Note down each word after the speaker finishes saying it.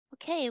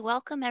Okay,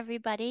 welcome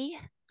everybody.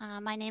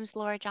 My name is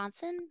Laura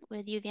Johnson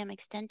with UVM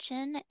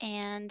Extension,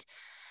 and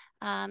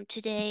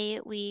today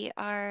we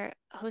are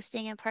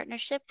hosting in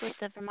partnership with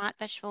the Vermont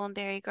Vegetable and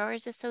Berry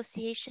Growers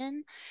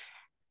Association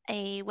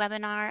a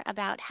webinar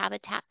about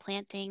habitat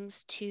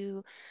plantings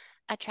to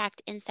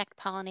attract insect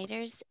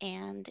pollinators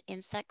and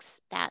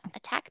insects that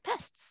attack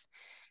pests.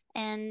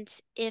 And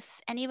if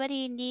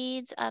anybody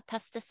needs a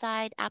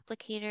pesticide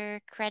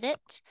applicator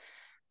credit,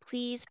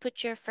 please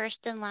put your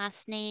first and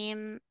last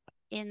name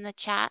in the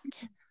chat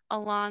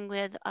along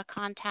with a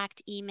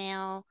contact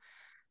email,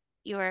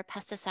 your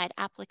pesticide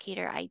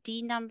applicator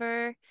ID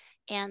number,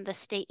 and the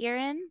state you're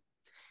in.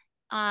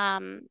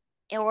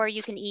 Or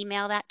you can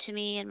email that to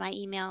me, and my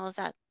email is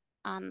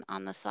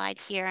on the slide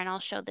here, and I'll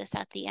show this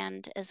at the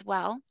end as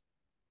well.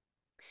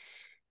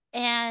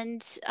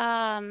 And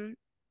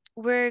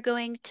we're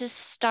going to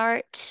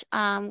start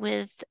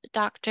with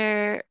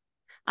Dr.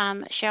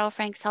 Cheryl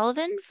Frank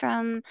Sullivan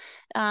from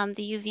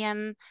the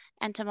UVM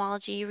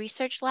Entomology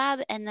Research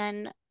Lab, and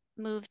then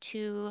move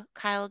to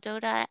Kyle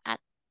Doda at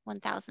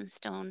 1000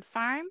 Stone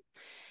Farm.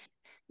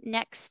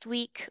 Next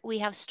week, we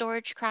have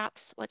storage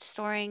crops, what's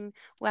storing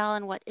well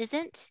and what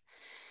isn't.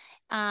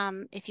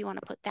 If you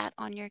want to put that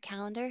on your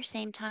calendar,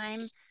 same time,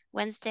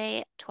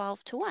 Wednesday,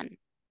 12 to 1.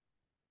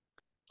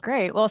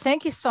 Great. Well,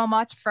 thank you so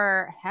much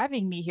for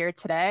having me here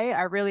today.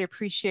 I really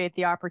appreciate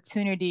the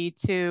opportunity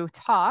to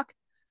talk.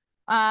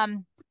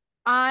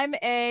 I'm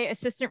an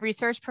assistant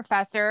research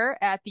professor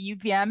at the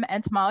UVM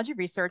Entomology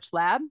Research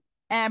Lab,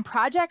 and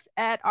projects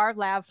at our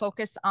lab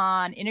focus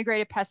on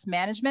integrated pest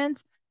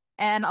management.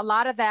 And a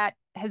lot of that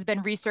has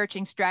been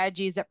researching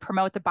strategies that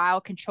promote the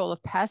biocontrol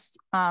of pests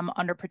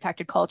under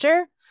protected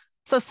culture.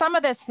 So some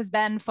of this has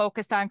been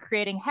focused on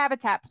creating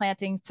habitat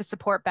plantings to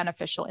support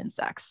beneficial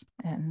insects.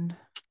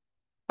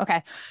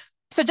 Okay,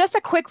 so just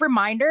a quick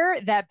reminder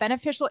that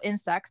beneficial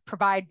insects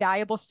provide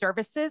valuable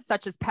services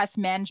such as pest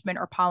management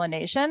or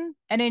pollination.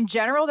 And in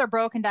general, they're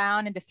broken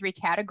down into 3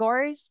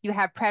 categories. You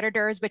have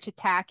predators, which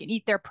attack and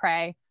eat their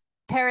prey,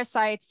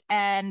 parasites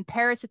and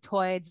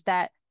parasitoids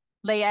that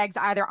lay eggs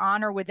either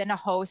on or within a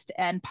host,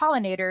 and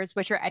pollinators,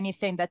 which are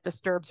anything that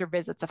disturbs or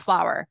visits a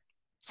flower.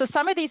 So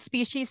some of these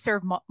species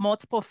serve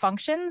multiple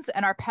functions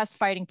and are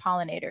pest-fighting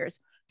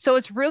pollinators. So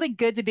it's really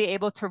good to be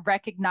able to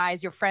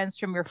recognize your friends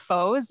from your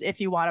foes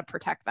if you want to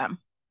protect them.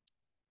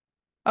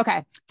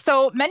 Okay,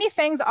 so many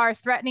things are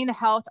threatening the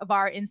health of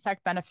our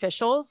insect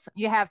beneficials.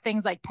 You have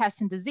things like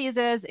pests and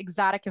diseases,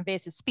 exotic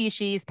invasive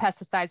species,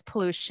 pesticides,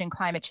 pollution,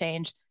 climate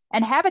change,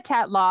 and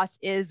habitat loss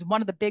is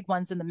one of the big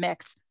ones in the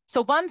mix.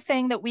 So one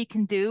thing that we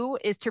can do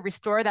is to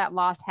restore that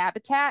lost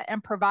habitat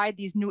and provide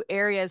these new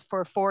areas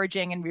for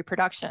foraging and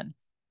reproduction.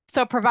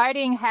 So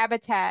providing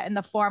habitat in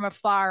the form of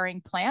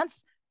flowering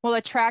plants will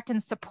attract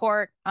and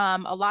support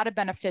a lot of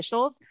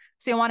beneficials.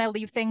 So you want to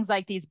leave things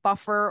like these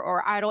buffer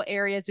or idle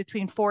areas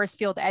between forest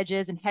field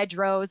edges and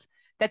hedgerows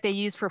that they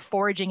use for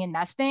foraging and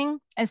nesting.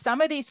 And some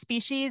of these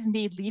species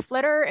need leaf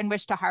litter in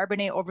which to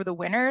hibernate over the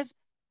winters,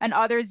 and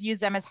others use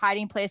them as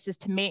hiding places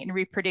to mate and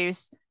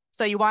reproduce.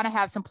 So you want to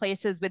have some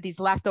places with these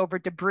leftover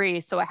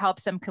debris so it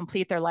helps them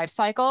complete their life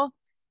cycle.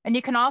 And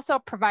you can also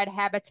provide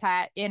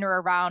habitat in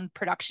or around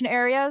production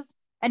areas.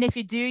 And if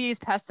you do use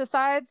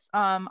pesticides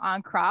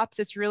on crops,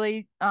 it's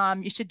really,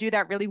 you should do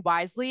that really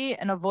wisely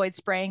and avoid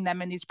spraying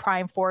them in these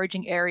prime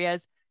foraging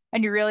areas.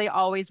 And you really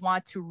always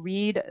want to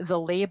read the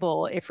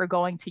label if you're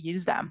going to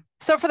use them.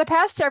 So for the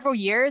past several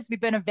years, we've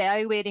been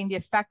evaluating the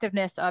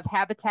effectiveness of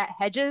habitat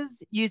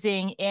hedges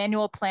using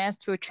annual plants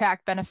to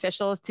attract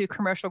beneficials to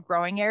commercial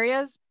growing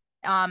areas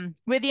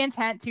with the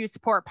intent to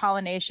support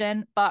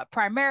pollination, but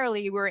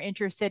primarily we're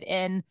interested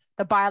in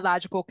the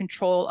biological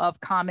control of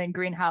common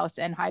greenhouse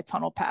and high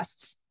tunnel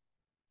pests.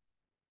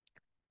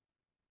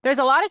 There's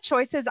a lot of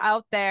choices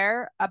out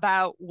there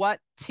about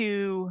what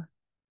to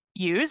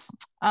use,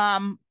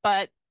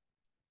 but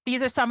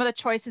these are some of the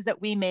choices that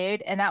we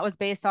made, and that was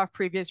based off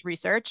previous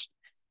research.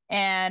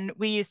 And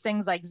we use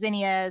things like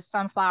zinnias,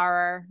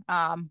 sunflower,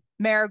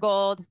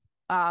 marigold,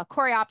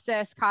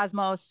 coreopsis,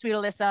 cosmos, sweet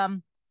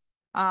alyssum,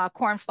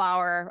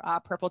 cornflower,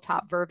 purple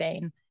top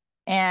vervain.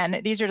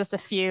 And these are just a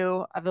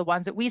few of the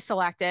ones that we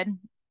selected.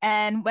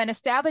 And when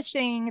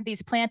establishing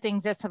these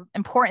plantings, there's some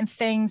important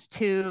things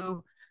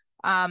to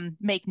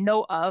make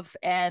note of.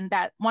 And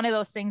that one of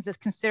those things is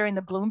considering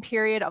the bloom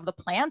period of the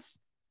plants.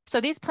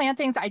 So these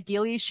plantings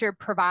ideally should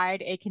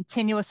provide a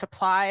continuous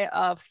supply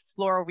of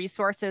floral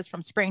resources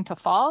from spring to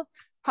fall.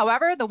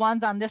 However, the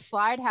ones on this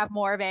slide have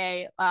more of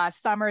a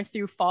summer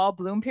through fall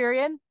bloom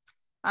period.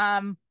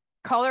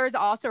 Color is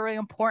also really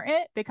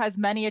important because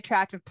many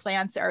attractive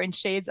plants are in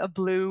shades of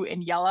blue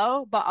and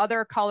yellow, but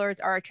other colors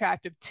are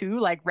attractive too,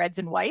 like reds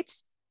and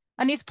whites.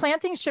 And these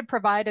plantings should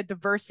provide a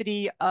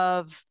diversity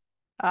of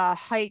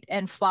height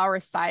and flower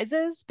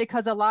sizes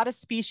because a lot of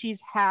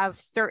species have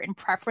certain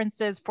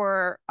preferences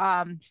for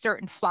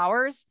certain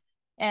flowers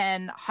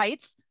and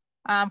heights.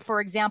 For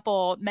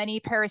example, many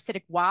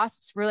parasitic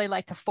wasps really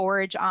like to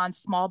forage on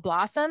small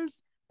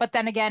blossoms, but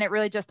then again, it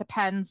really just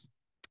depends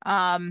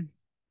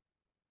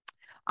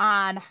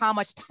on how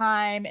much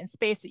time and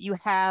space that you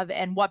have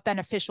and what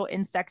beneficial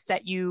insects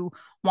that you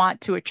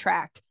want to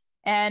attract.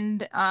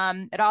 And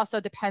it also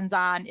depends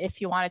on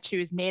if you want to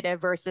choose native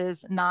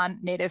versus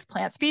non-native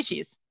plant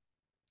species.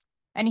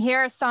 And here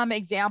are some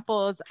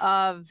examples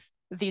of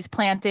these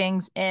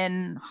plantings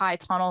in high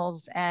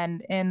tunnels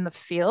and in the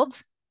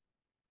field.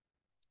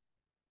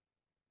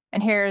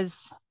 And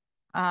here's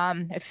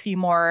a few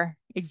more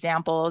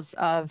examples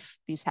of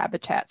these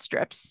habitat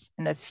strips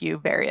in a few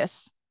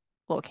various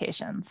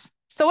locations.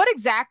 So what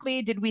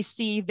exactly did we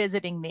see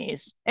visiting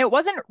these? It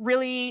wasn't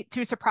really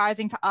too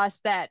surprising to us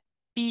that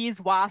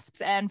bees,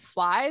 wasps, and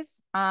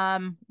flies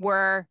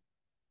were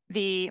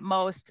the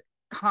most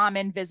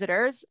common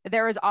visitors.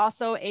 There was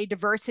also a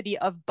diversity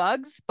of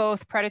bugs,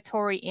 both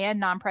predatory and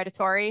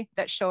non-predatory,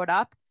 that showed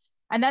up.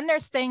 And then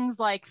there's things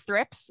like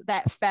thrips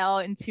that fell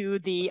into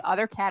the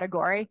other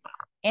category.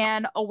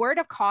 And a word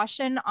of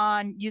caution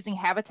on using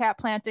habitat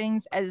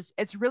plantings is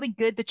it's really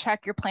good to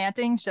check your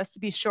plantings just to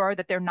be sure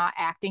that they're not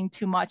acting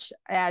too much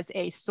as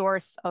a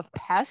source of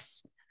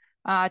pests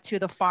to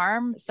the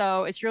farm.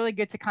 So it's really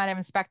good to kind of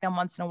inspect them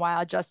once in a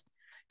while just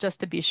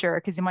to be sure,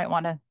 because you might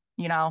want to,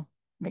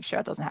 make sure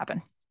that doesn't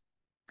happen.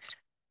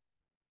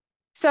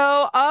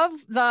 So of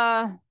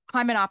the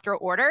Hymenoptera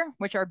order,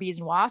 which are bees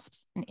and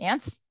wasps and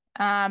ants,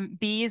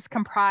 bees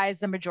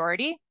comprise the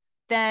majority.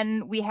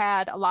 Then we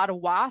had a lot of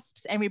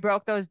wasps, and we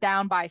broke those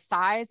down by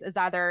size as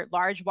either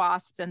large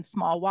wasps and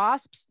small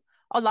wasps.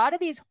 A lot of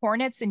these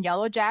hornets and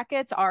yellow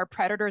jackets are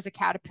predators of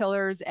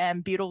caterpillars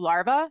and beetle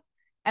larvae.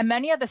 And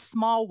many of the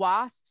small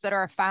wasps that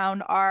are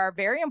found are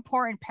very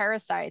important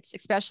parasites,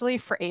 especially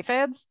for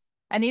aphids.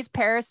 And these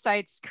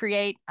parasites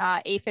create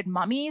aphid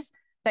mummies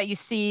that you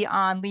see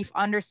on leaf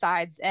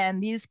undersides.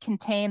 And these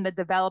contain the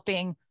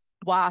developing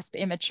wasp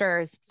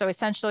immatures. So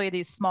essentially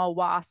these small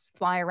wasps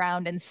fly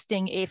around and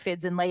sting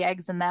aphids and lay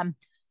eggs in them.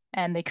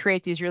 And they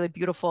create these really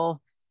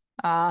beautiful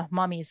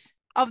mummies.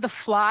 Of the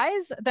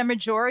flies, the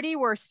majority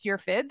were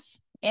syrphids.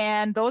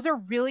 And those are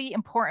really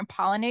important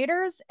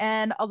pollinators.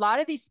 And a lot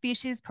of these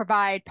species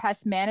provide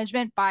pest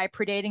management by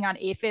predating on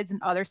aphids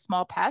and other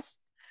small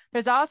pests.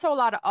 There's also a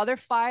lot of other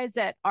flies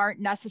that aren't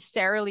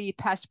necessarily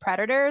pest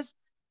predators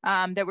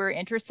that we're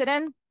interested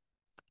in.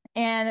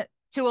 And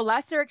to a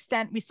lesser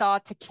extent, we saw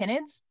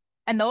tachinids.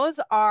 And those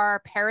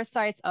are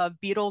parasites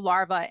of beetle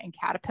larvae and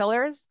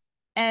caterpillars.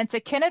 And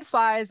tachinid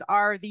flies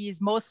are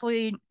these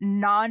mostly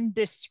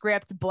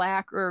nondescript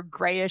black or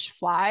grayish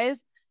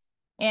flies.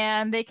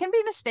 And they can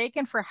be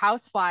mistaken for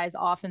house flies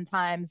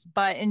oftentimes,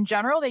 but in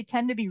general, they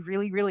tend to be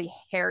really, really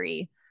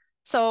hairy.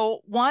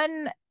 So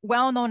one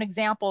well-known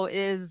example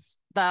is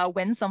the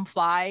winsome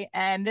fly.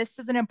 And this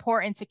is an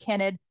important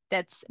tachinid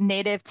that's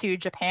native to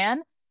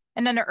Japan.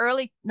 And in the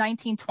early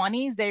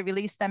 1920s, they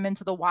released them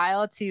into the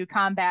wild to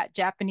combat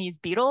Japanese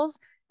beetles,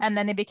 and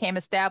then they became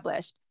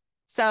established.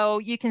 So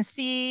you can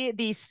see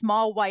these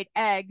small white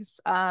eggs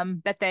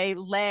that they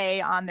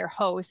lay on their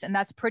hosts, and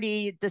that's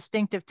pretty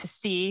distinctive to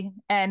see.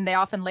 And they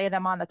often lay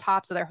them on the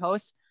tops of their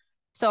hosts.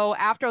 So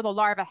after the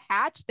larvae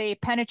hatch, they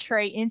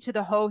penetrate into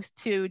the host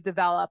to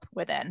develop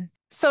within.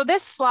 So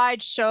this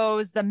slide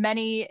shows the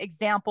many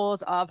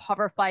examples of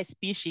hoverfly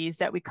species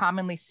that we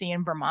commonly see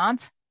in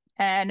Vermont.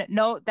 And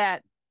note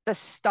that the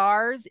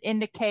stars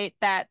indicate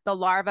that the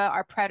larvae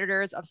are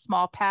predators of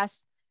small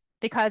pests,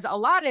 because a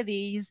lot of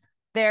these,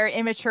 their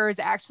immatures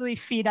actually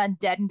feed on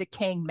dead and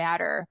decaying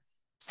matter.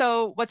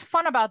 So what's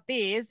fun about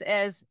these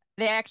is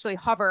they actually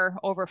hover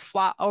over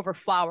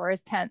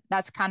flowers.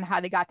 That's kind of how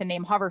they got the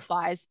name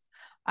hoverflies.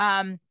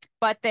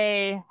 But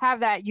they have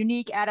that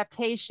unique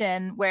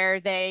adaptation where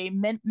they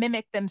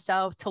mimic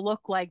themselves to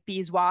look like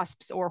bees,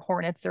 wasps, or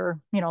hornets, or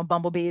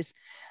bumblebees,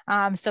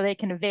 so they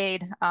can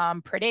evade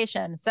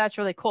predation. So that's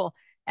really cool.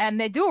 And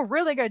they do a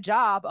really good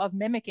job of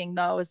mimicking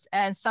those.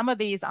 And some of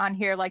these on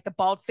here, like the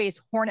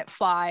bald-faced hornet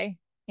fly,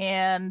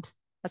 and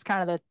that's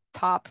kind of the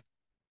top,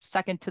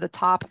 second to the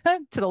top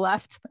to the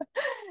left.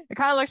 It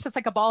kind of looks just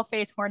like a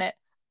bald-faced hornet.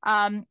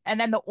 And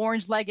then the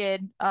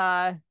orange-legged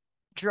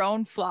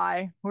drone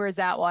fly. Where is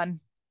that one?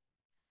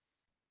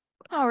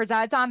 Oh, where's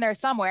that? It's on there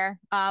somewhere.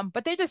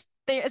 But it's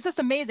just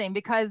amazing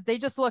because they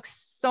just look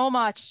so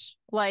much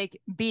like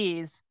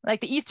bees,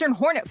 like the eastern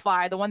hornet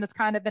fly, the one that's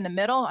kind of in the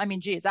middle. I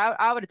mean, geez,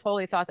 I would have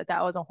totally thought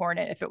that was a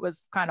hornet if it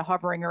was kind of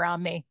hovering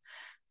around me.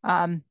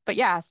 But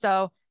yeah,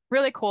 so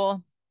really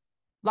cool.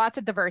 Lots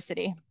of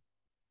diversity.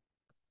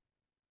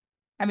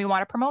 And we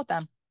want to promote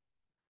them.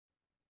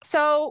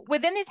 So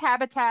within these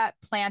habitat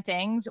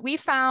plantings, we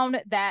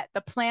found that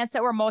the plants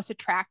that were most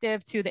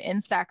attractive to the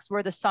insects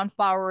were the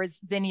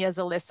sunflowers, zinnias,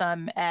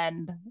 alyssum,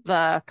 and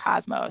the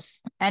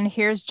cosmos. And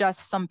here's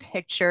just some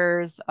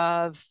pictures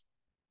of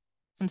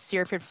some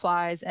syrphid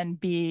flies and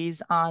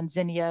bees on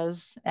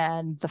zinnias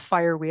and the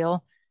fire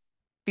wheel.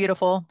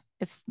 Beautiful.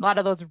 It's a lot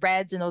of those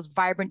reds and those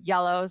vibrant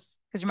yellows.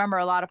 Because remember,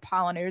 a lot of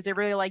pollinators, they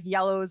really like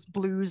yellows,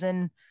 blues,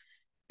 and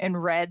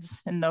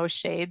reds in those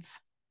shades.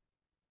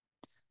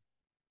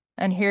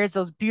 And here's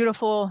those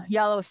beautiful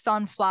yellow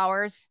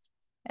sunflowers,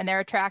 and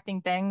they're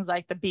attracting things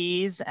like the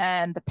bees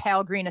and the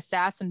pale green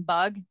assassin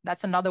bug.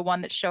 That's another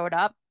one that showed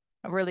up.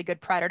 a really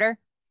good predator.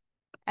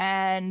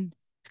 And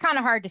it's kind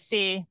of hard to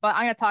see, but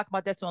I'm going to talk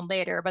about this one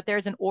later. But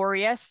there's an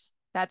aureus.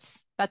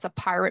 That's a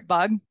pirate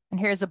bug. And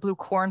here's a blue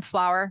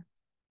cornflower.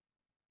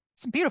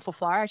 It's a beautiful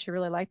flower. I actually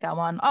really like that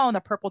one. Oh, and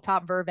the purple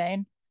top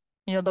vervain.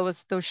 You know,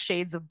 those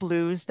shades of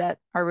blues that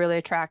are really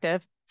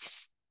attractive.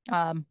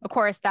 Of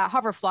course, that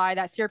hoverfly,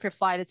 that syrphid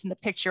fly that's in the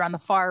picture on the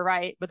far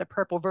right with the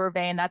purple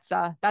vervain, that's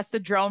the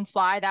drone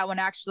fly. That one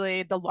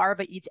actually, the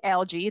larva eats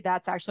algae.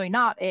 That's actually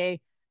not a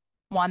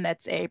one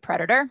that's a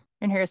predator.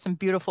 And here's some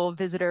beautiful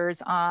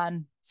visitors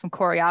on some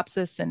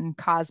coreopsis and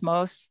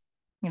cosmos,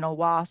 you know,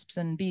 wasps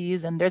and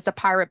bees. And there's the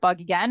pirate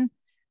bug again.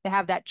 They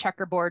have that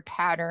checkerboard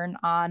pattern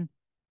on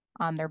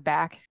their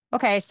back.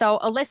 Okay, so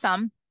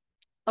alyssum.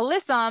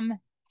 Alyssum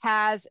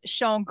has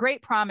shown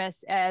great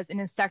promise as an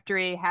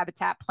insectary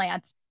habitat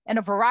plant in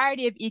a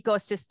variety of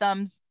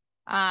ecosystems,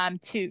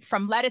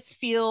 from lettuce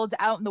fields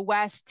out in the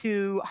west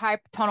to high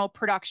tunnel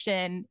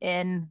production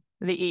in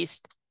the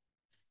east.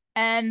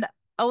 And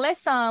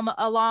alyssum,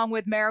 along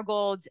with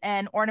marigolds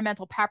and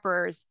ornamental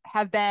peppers,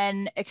 have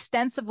been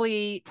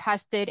extensively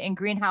tested in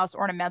greenhouse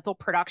ornamental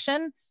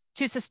production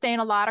to sustain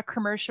a lot of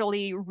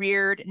commercially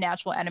reared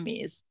natural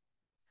enemies.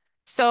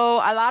 So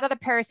a lot of the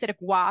parasitic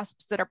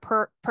wasps that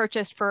are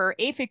purchased for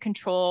aphid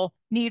control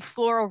need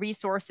floral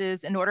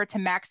resources in order to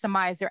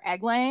maximize their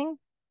egg laying.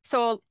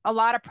 So a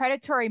lot of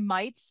predatory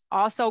mites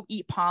also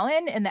eat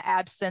pollen in the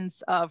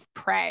absence of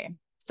prey.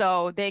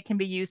 So they can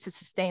be used to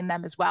sustain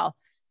them as well.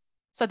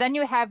 So then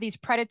you have these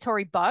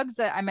predatory bugs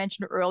that I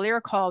mentioned earlier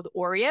called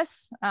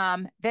aureus.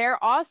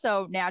 They're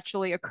also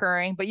naturally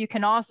occurring, but you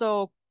can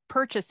also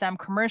purchase them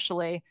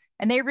commercially.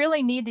 And they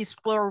really need these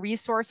floral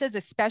resources,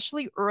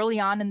 especially early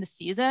on in the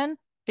season,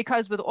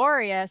 because with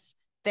aureus,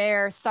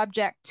 they're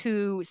subject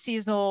to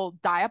seasonal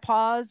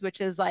diapause, which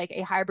is like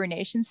a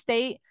hibernation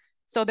state.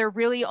 So they're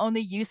really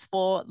only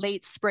useful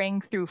late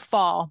spring through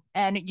fall.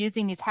 And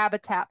using these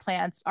habitat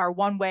plants are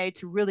one way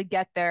to really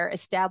get their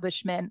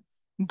establishment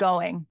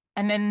going.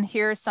 And then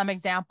here are some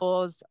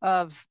examples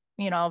of,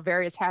 you know,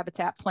 various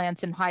habitat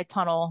plants in high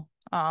tunnel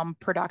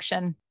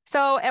production.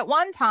 So at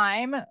one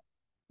time,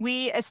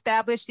 we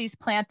established these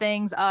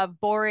plantings of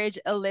borage,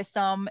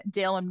 alyssum,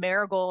 dill, and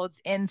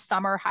marigolds in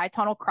summer high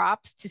tunnel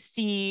crops to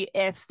see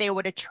if they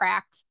would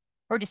attract,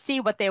 or to see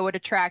what they would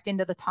attract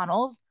into the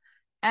tunnels.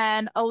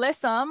 And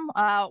alyssum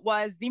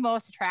was the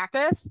most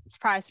attractive,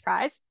 surprise,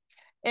 surprise.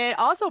 It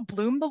also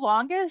bloomed the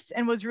longest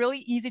and was really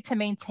easy to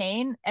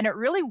maintain. And it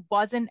really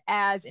wasn't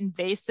as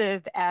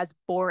invasive as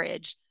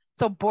borage.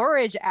 So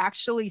borage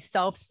actually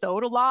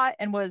self-sowed a lot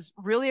and was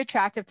really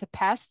attractive to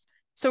pests.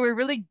 So we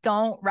really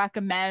don't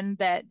recommend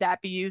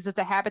that be used as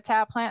a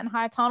habitat plant in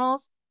high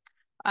tunnels,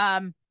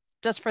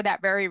 just for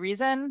that very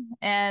reason.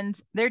 And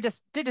they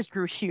just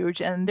grew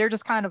huge, and they were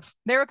kind of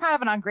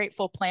an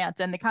ungrateful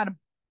plant, and they kind of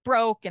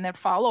broke and they'd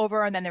fall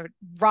over, and then they would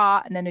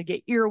rot, and then they'd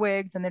get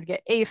earwigs, and they'd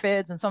get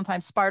aphids and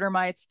sometimes spider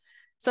mites.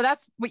 So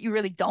that's what you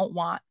really don't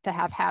want to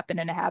have happen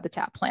in a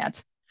habitat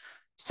plant.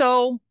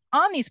 So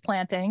on these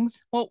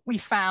plantings, what we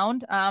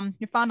found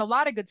a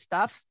lot of good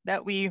stuff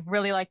that we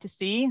really like to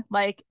see.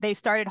 Like they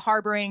started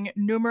harboring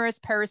numerous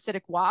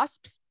parasitic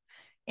wasps,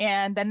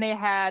 and then they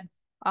had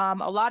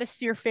a lot of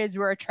syrphids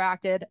were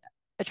attracted.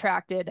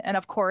 And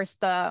of course,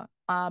 the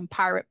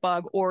pirate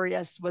bug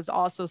aureus was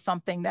also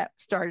something that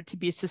started to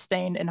be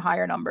sustained in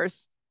higher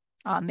numbers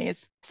on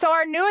these. So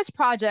our newest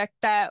project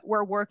that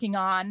we're working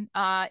on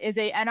is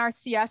a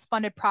NRCS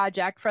funded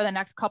project for the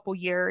next couple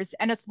years,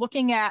 and it's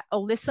looking at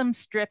alyssum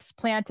strips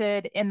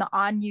planted in the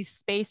unused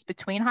space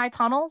between high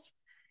tunnels.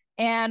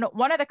 And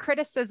one of the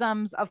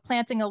criticisms of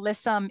planting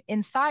alyssum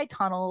inside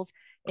tunnels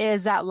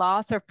is that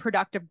loss of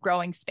productive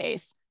growing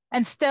space.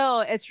 And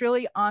still, it's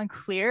really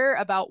unclear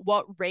about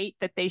what rate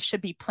that they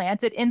should be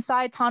planted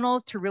inside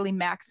tunnels to really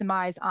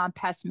maximize on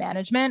pest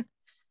management.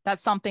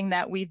 That's something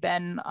that we've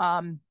been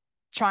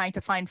trying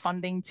to find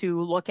funding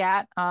to look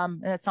at.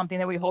 And it's something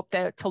that we hope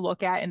to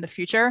look at in the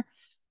future,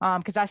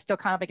 because that's still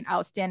kind of like an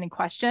outstanding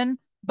question.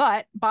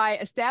 But by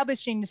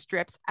establishing the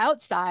strips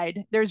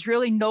outside, there's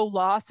really no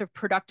loss of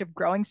productive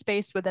growing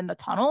space within the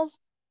tunnels.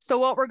 So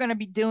what we're going to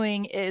be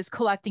doing is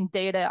collecting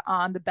data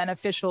on the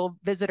beneficial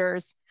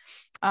visitors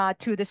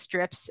to the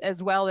strips,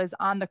 as well as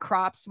on the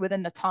crops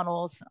within the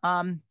tunnels.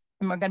 And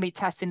we're going to be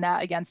testing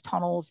that against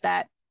tunnels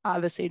that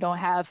obviously don't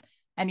have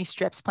any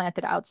strips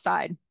planted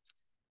outside.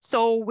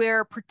 So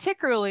we're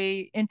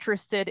particularly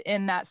interested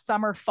in that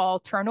summer-fall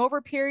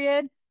turnover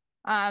period,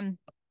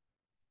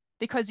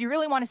 because you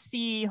really want to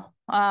see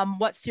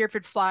what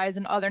syrphid flies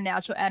and other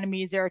natural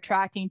enemies they're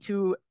attracting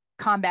to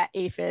combat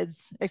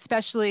aphids,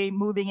 especially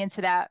moving into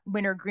that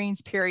winter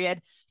greens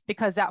period,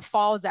 because that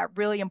fall is that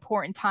really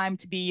important time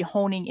to be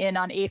honing in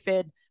on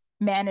aphid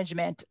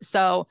management.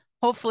 So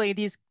hopefully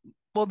these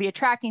will be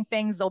attracting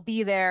things, they'll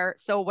be there.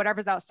 So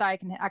whatever's outside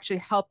can actually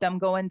help them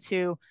go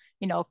into,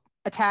 you know,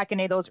 attack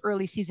any of those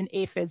early season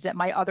aphids that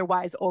might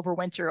otherwise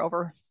overwinter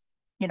over,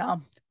 you know,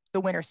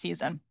 the winter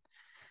season.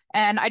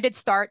 And I did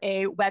start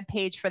a web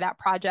page for that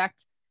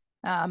project.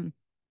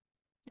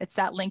 It's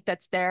that link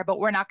that's there, but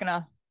we're not going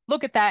to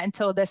look at that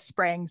until this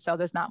spring. So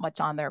there's not much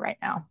on there right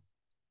now.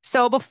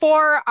 So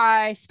before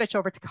I switch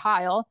over to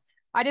Kyle,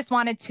 I just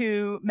wanted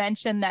to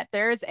mention that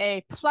there's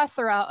a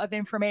plethora of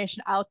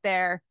information out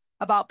there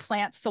about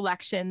plant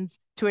selections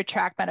to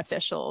attract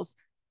beneficials.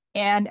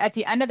 And at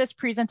the end of this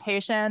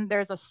presentation,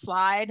 there's a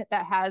slide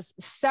that has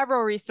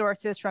several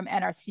resources from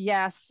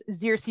NRCS,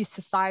 Xerces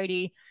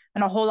Society,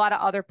 and a whole lot of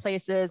other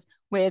places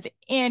with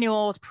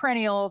annuals,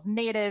 perennials,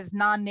 natives,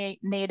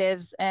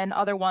 non-natives, and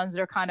other ones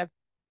that are kind of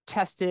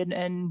tested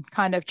and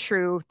kind of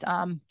true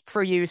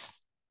for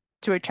use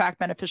to attract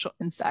beneficial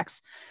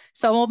insects.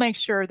 So we'll make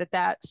sure that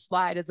that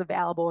slide is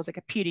available as like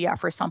a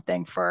PDF or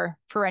something for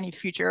any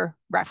future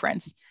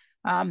reference.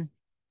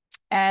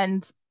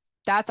 And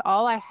that's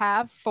all I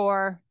have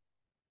for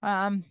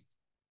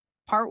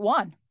part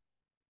one.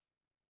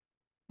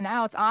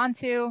 Now it's on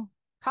to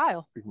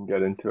Kyle. We can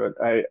get into it.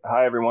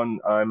 Hi everyone,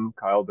 I'm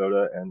Kyle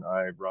Doda, and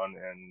I run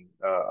and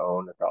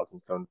own a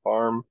 1,000-stone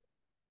farm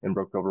in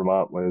Brookfield,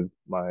 Vermont with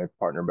my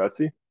partner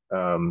Betsy.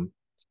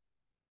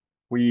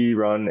 We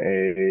run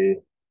a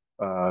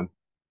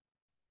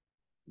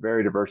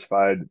very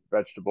diversified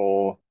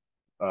vegetable,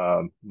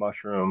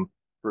 mushroom,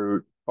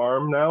 fruit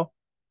farm now.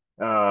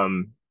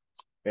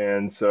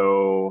 And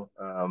so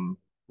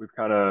we've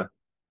kind of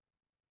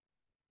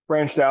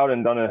branched out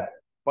and done a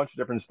bunch of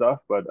different stuff,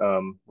 but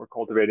we're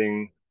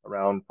cultivating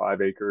around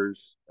 5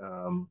 acres.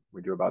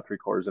 We do about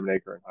 3/4 of an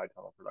acre in high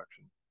tunnel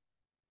production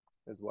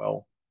as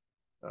well.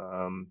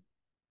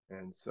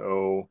 And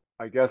so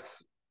I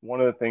guess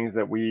one of the things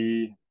that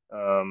we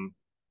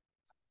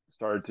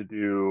started to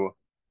do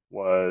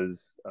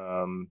was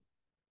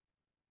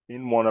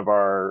in one of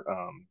our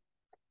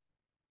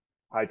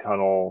high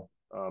tunnel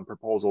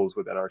proposals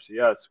with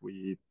NRCS,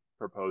 we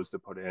proposed to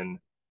put in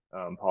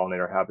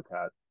pollinator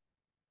habitat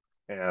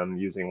and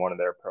using one of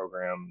their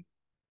programs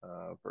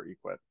for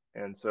equip.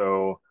 And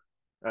so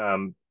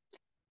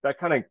that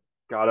kind of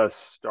got us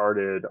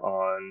started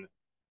on,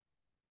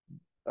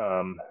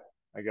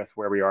 I guess,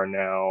 where we are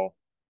now,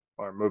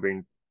 or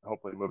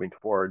hopefully moving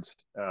towards.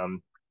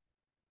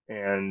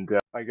 And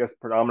I guess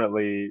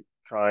predominantly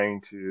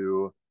trying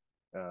to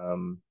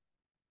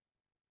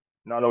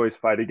not always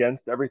fight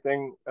against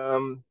everything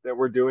that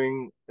we're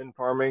doing in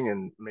farming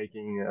and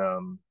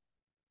making,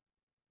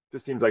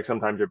 just seems like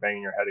sometimes you're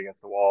banging your head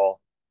against the wall,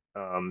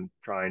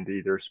 trying to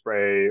either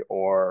spray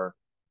or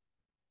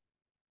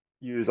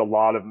use a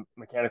lot of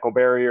mechanical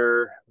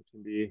barrier, which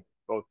can be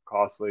both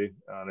costly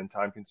and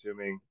time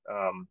consuming.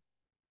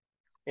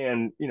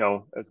 And,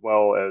 as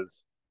well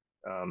as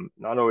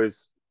not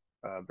always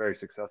very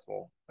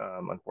successful,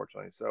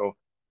 unfortunately. So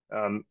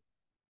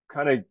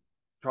kind of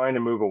trying to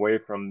move away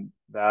from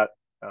that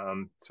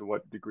to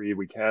what degree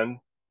we can.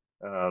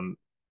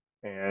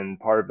 And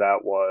part of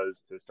that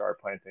was to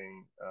start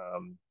planting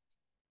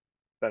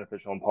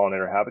beneficial and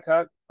pollinator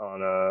habitat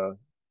on a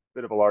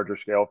bit of a larger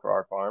scale for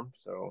our farm.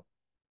 So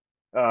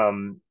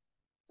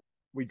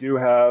we do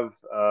have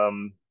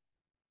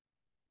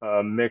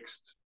a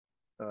mixed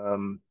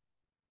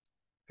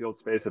field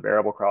space of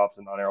arable crops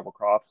and non-arable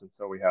crops. And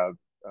so we have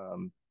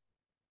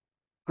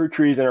fruit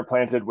trees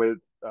interplanted with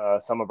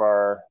some of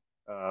our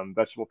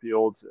vegetable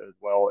fields, as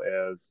well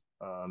as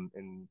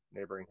in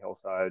neighboring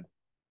hillside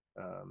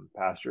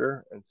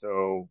pasture. And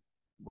so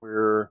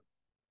we're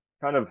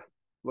kind of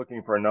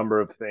looking for a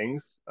number of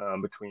things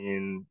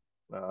between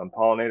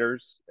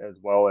pollinators as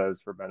well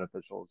as for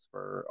beneficials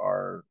for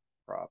our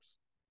crops.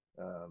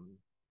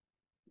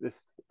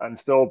 I'm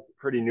still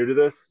pretty new to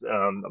this.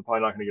 I'm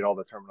probably not going to get all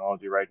the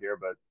terminology right here,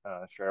 but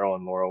Cheryl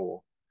and Laura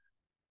will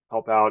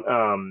help out.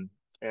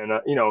 And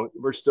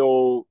we're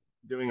still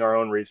doing our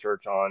own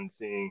research on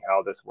seeing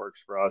how this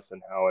works for us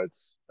and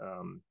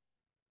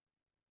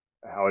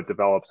how it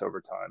develops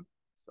over time.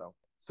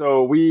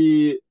 So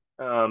we're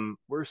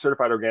a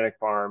certified organic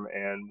farm,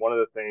 and one of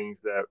the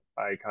things that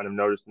I kind of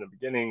noticed in the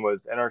beginning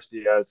was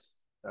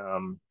NRCS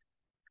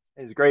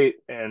is great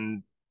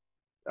and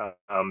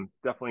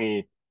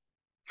definitely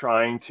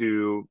trying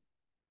to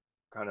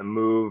kind of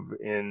move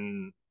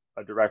in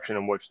a direction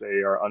in which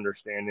they are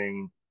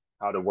understanding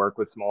how to work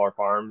with smaller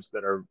farms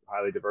that are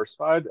highly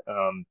diversified.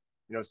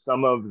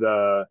 Some of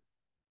the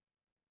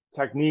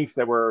techniques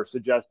that were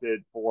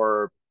suggested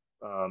for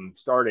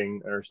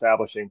starting or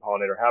establishing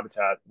pollinator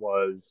habitat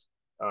was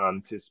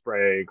to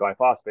spray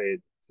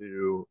glyphosate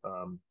to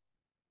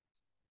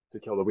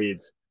kill the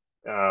weeds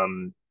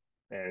and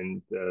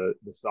the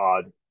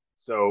sod.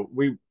 So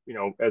we,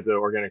 as an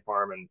organic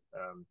farm and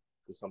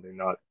just something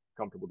not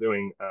comfortable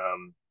doing,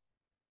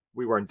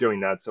 we weren't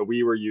doing that. So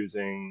we were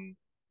using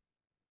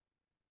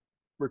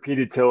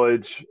repeated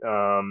tillage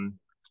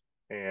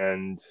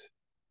and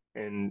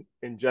in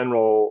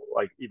general,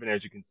 like even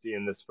as you can see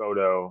in this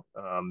photo,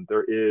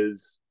 there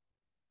is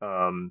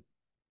some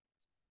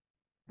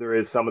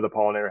of the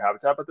pollinator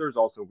habitat, but there's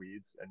also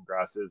weeds and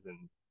grasses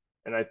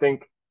and I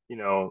think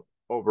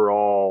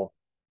overall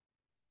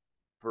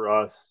for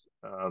us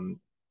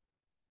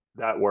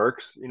that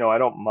works. I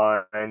don't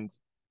mind.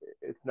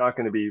 It's not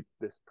going to be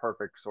this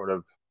perfect sort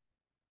of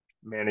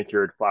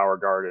manicured flower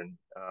garden,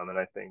 and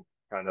I think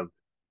kind of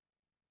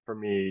for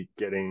me,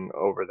 getting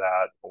over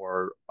that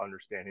or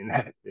understanding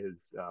that is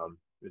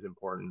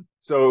important.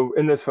 So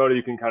in this photo,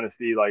 you can kind of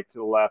see, like, to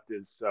the left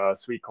is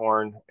sweet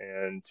corn,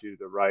 and to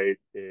the right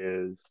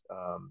is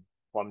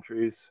plum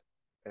trees.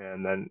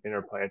 And then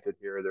interplanted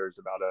here, there's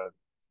about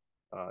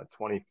a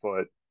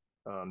 20-foot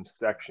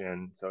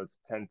section, so it's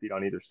 10 feet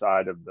on either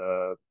side of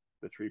the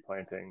tree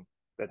planting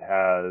that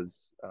has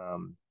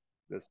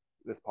this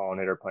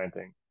pollinator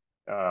planting.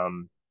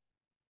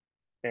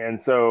 And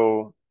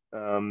so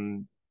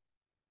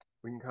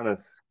we can kind of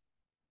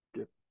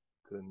skip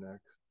to the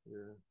next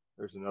here.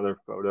 There's another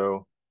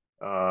photo.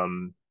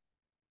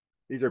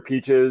 These are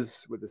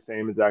peaches with the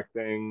same exact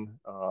thing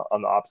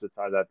on the opposite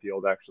side of that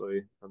field,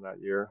 actually, from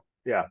that year.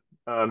 Yeah.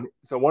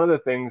 So one of the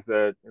things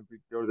that, if we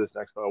go to this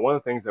next photo, one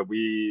of the things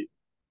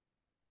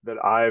that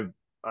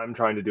I'm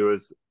trying to do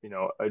is,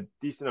 a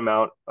decent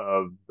amount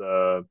of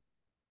the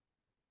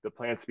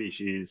plant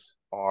species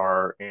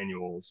are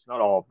annuals,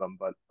 not all of them,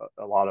 but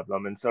a lot of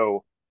them. And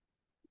so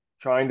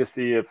trying to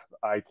see if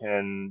I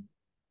can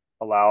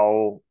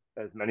allow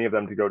as many of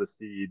them to go to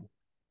seed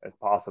as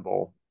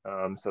possible,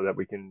 so that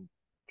we can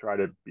try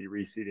to be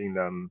reseeding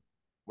them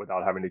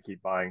without having to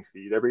keep buying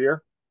seed every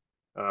year.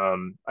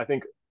 I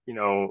think,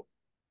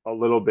 a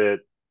little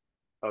bit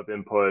of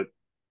input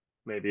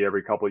maybe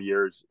every couple of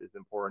years is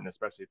important,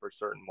 especially for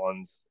certain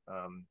ones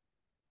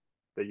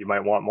that you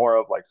might want more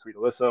of, like sweet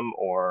alyssum,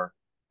 or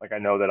like I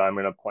know that I'm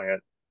going to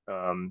plant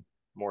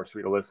more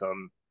sweet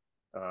alyssum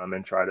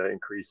and try to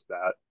increase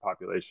that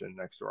population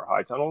next to our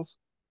high tunnels.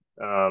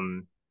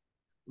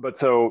 But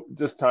so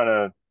just trying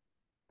to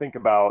think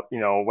about,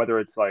 whether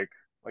it's like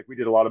we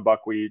did a lot of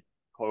buckwheat,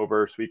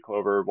 clover, sweet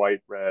clover,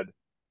 white, red,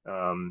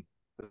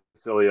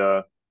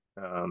 Cecilia,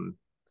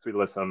 sweet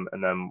alyssum,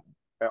 and then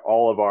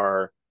all of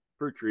our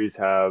fruit trees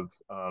have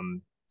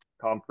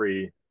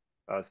comfrey,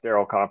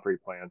 sterile comfrey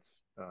plants.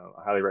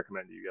 I highly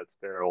recommend you get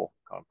sterile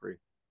comfrey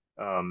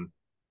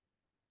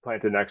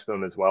planted next to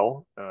them as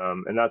well.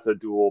 And that's a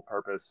dual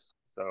purpose.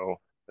 So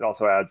it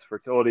also adds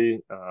fertility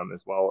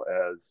as well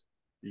as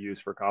the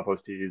use for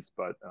compost teas,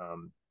 but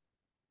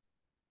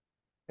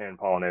and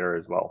pollinator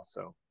as well.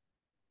 So,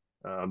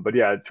 but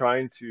yeah,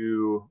 trying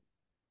to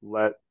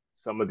let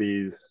some of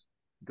these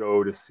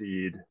go to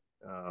seed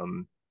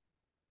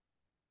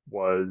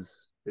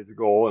is a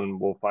goal,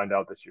 and we'll find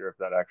out this year if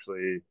that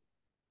actually,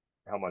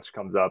 how much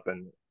comes up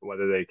and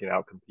whether they can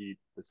outcompete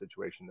the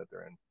situation that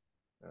they're in.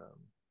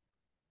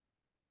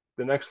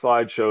 The next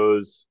slide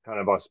shows kind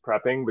of us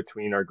prepping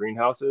between our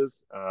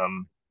greenhouses.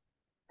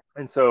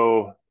 And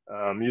so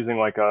using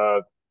like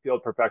a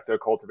field perfecta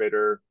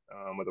cultivator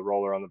with a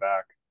roller on the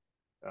back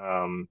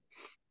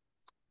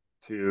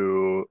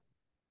to,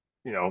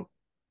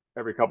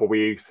 every couple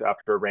weeks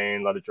after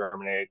rain, let it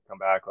germinate, come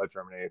back, let it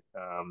germinate.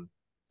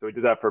 So we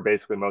did that for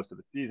basically most of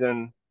the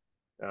season.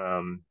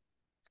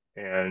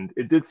 And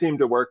it did seem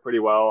to work pretty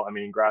well. I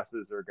mean,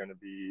 grasses are going to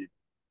be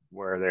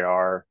where they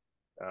are.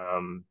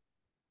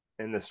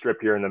 In the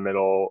strip here in the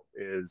middle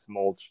is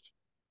mulched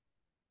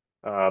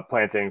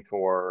planting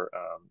for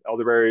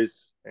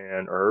elderberries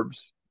and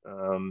herbs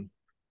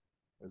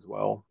as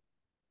well.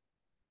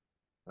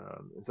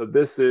 And so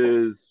this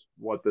is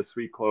what the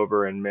sweet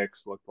clover and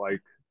mix looked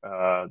like.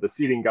 The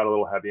seeding got a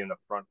little heavy in the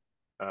front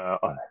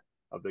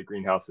of the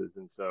greenhouses,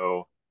 and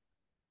so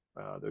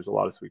there's a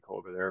lot of sweet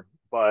clover there.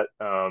 But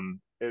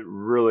it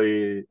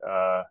really,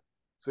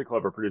 sweet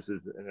clover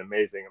produces an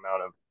amazing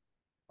amount of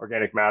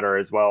organic matter,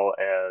 as well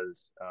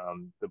as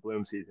the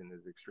bloom season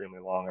is extremely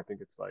long. I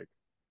think it's like,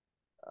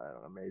 I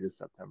don't know, May to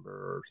September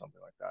or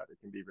something like that. It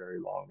can be very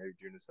long, maybe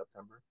June to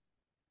September.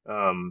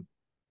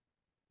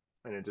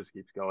 And it just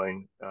keeps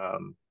going.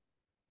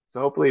 So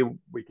hopefully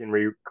we can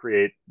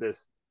recreate this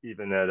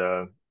even at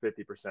a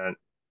 50%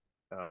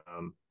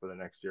 for the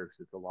next year, because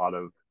it's a lot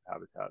of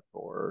habitat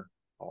for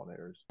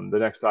pollinators. The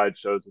next slide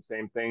shows the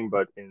same thing,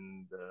 but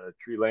in the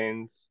tree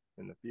lanes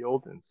in the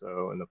field. And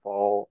so in the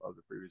fall of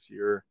the previous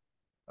year,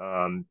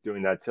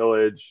 doing that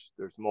tillage,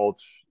 there's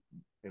mulch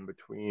in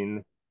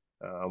between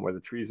where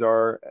the trees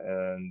are,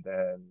 and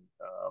then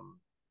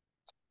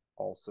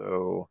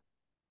also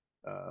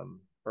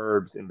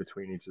herbs in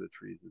between each of the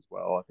trees as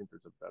well. I think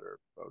there's a better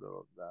photo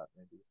of that,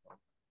 maybe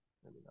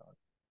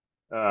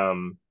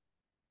not.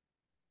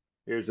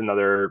 Here's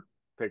another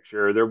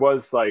picture. There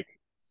was like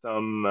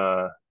some,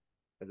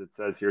 as it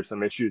says here,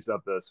 some issues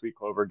of the sweet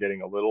clover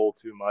getting a little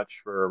too much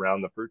for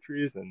around the fruit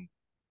trees, and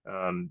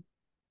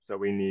so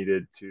we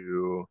needed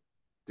to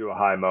do a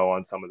high mow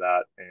on some of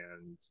that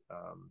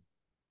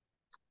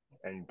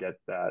and get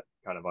that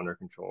kind of under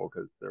control,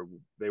 because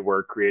they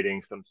were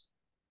creating some,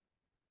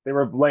 they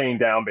were laying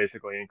down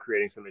basically and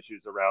creating some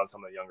issues around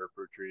some of the younger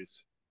fruit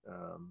trees.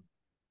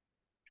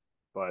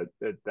 But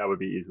that would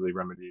be easily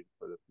remedied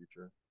for the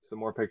future. Some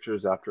more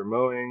pictures after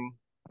mowing.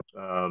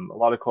 A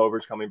lot of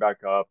clovers coming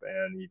back up,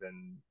 and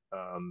even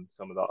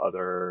some of the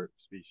other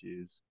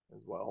species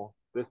as well.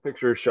 This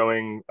picture is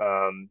showing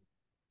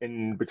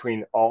in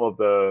between all of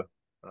the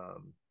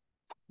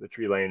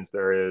tree lanes,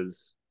 there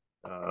is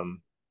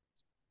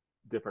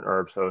different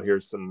herbs. So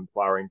here's some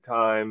flowering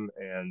thyme,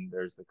 and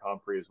there's the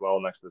comfrey as well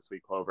next to the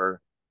sweet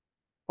clover.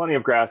 Plenty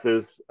of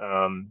grasses.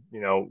 You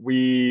know,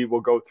 we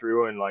will go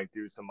through and like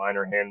do some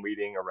minor hand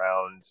weeding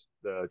around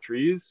the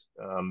trees,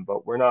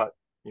 but we're not,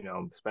 you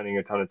know, spending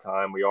a ton of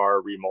time. We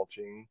are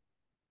remulching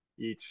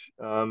each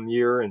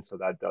year, and so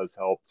that does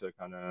help to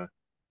kind of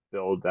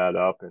build that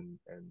up and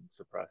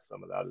suppress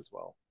some of that as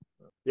well.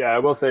 Yeah, I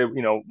will say,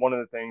 you know, one of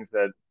the things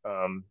that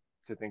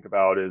to think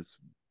about is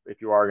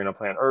if you are going to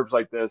plant herbs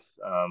like this,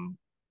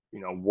 you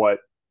know,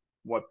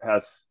 what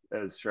pests,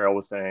 as Cheryl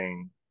was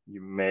saying,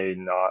 you may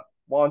not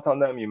want on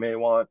them, you may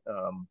want.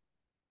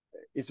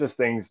 It's just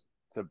things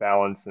to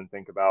balance and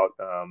think about.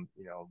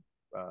 You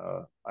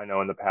know, I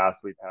know in the past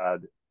we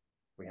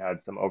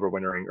had some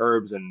overwintering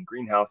herbs in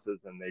greenhouses,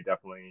 and they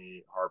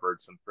definitely harbored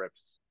some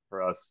thrips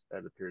for us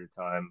at a period of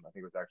time. I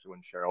think it was actually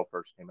when Cheryl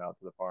first came out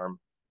to the farm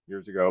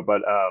years ago.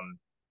 But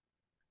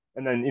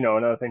and then, you know,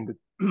 another thing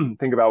to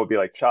think about would be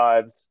like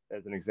chives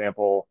as an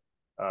example.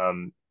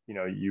 You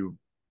know,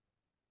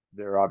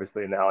 they're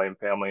obviously in the allium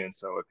family, and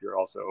so if you're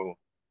also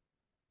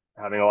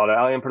having a lot of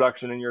allium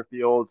production in your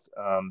fields,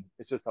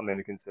 it's just something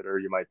to consider.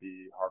 You might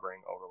be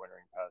harboring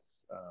overwintering pests,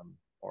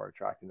 or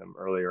attracting them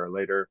earlier or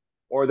later,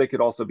 or they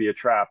could also be a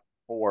trap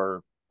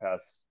for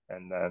pests,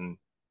 and then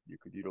you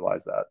could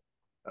utilize that.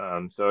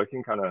 So it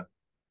can kind of,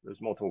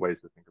 there's multiple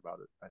ways to think about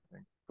it, I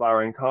think.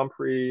 Flowering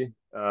comfrey,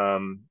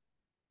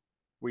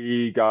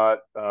 we got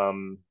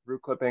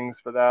root clippings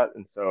for that,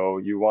 and so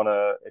you want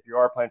to, if you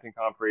are planting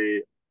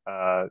comfrey,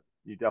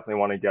 you definitely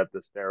want to get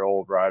the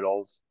sterile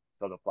varietals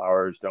so the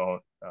flowers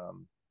don't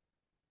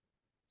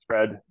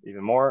spread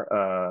even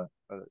more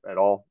at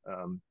all.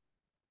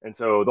 And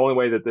so the only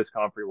way that this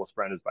comfrey will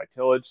spread is by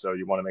tillage. So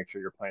you want to make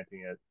sure you're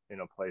planting it in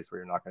a place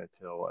where you're not going to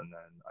till, and then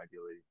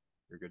ideally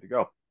you're good to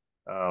go.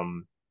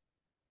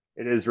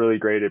 It is really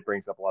great. It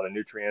brings up a lot of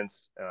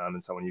nutrients.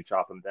 And so when you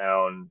chop them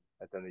down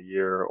at the end of the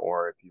year,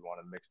 or if you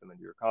want to mix them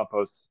into your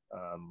compost,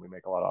 we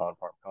make a lot of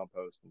on-farm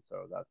compost. And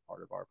so that's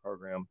part of our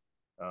program.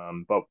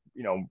 But,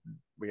 you know,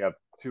 we have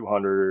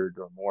 200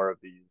 or more of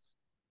these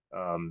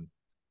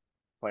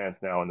plants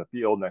now in the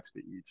field next to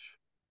each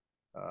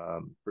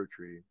fruit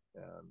tree.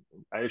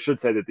 I should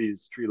say that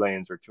these tree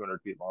lanes are 200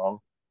 feet long.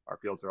 Our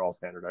fields are all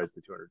standardized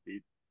to 200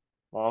 feet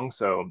long.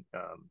 So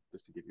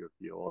just to give you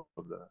a feel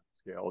of the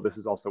scale, this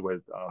is also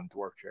with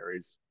dwarf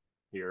cherries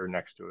here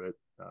next to it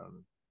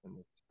in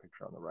this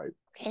picture on the right.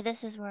 Okay,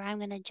 this is where I'm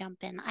going to jump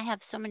in. I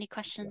have so many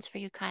questions for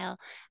you, Kyle.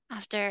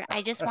 After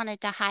I just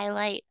wanted to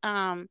highlight,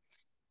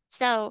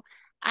 so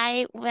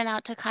I went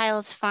out to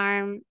Kyle's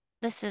farm.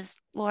 This is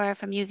Laura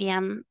from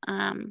UVM,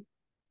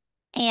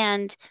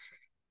 and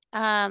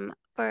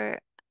for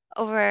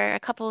over a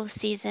couple of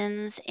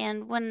seasons.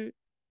 And when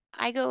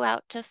I go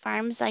out to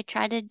farms, I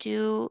try to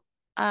do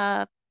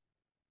a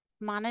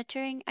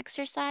monitoring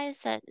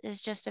exercise that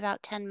is just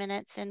about 10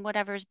 minutes in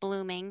whatever's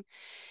blooming.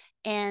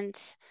 And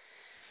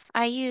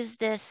I use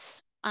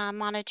this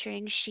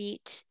monitoring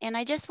sheet, and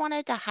I just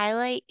wanted to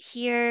highlight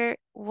here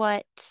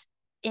what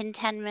in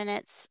 10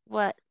 minutes,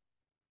 what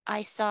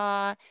I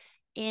saw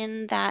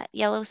in that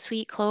yellow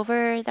sweet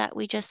clover that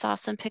we just saw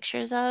some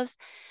pictures of.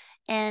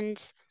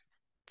 And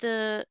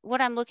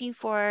what I'm looking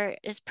for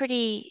is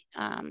pretty,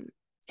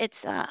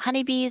 it's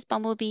honeybees,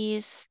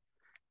 bumblebees,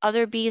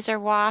 other bees or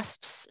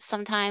wasps.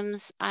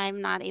 Sometimes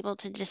I'm not able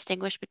to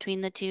distinguish between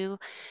the two.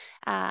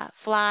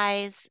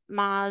 Flies,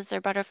 moths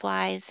or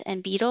butterflies,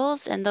 and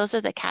beetles. And those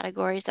are the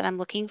categories that I'm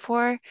looking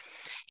for.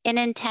 And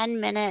in 10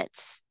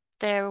 minutes,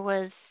 there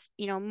was,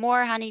 you know,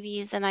 more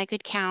honeybees than I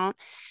could count.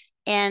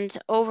 And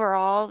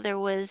overall, there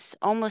was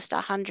almost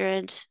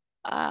 100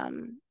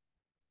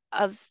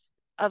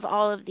 of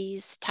all of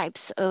these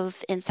types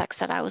of insects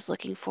that I was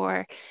looking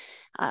for,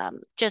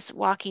 just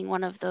walking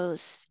one of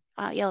those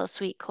yellow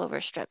sweet clover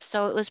strips.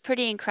 So it was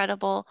pretty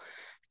incredible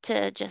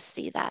to just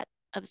see that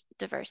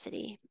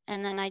diversity.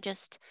 And then I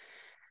just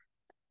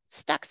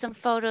stuck some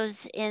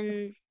photos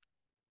in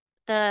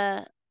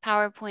the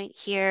PowerPoint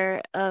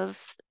here of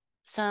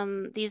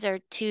these are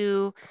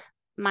two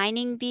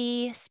mining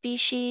bee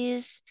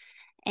species,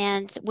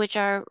 and which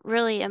are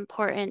really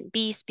important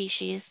bee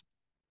species,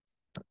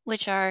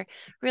 which are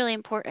really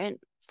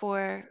important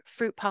for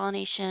fruit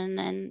pollination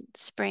and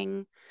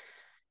spring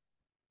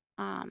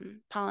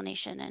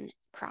pollination and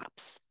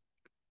crops.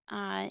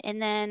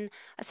 And then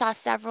I saw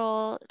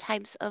several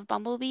types of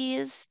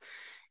bumblebees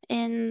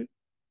in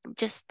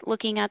just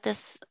looking at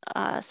this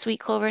sweet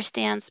clover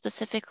stand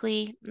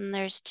specifically. And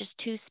there's just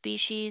two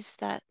species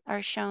that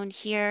are shown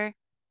here.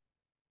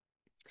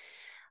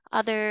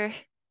 Other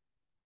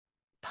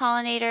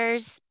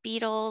pollinators,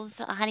 beetles,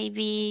 a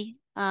honeybee,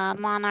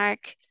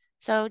 monarch.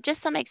 So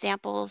just some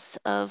examples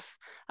of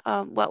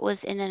what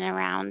was in and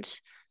around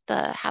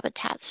the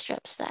habitat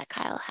strips that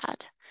Kyle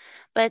had.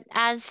 But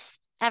as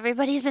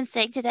everybody's been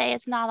saying today,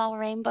 it's not all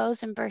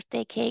rainbows and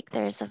birthday cake.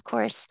 There's, of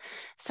course,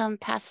 some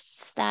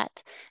pests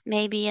that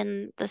may be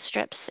in the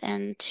strips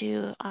and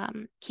to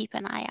keep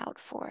an eye out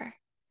for.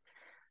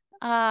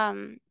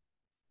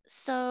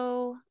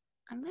 So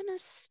I'm going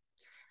to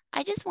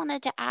I just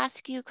wanted to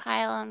ask you,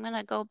 Kyle, I'm going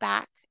to go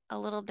back a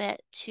little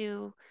bit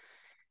to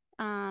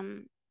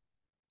um,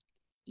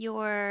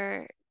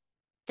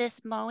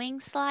 this mowing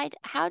slide.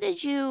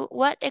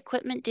 What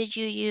equipment did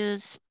you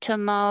use to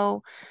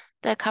mow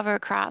the cover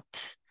crop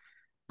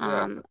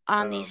Yeah.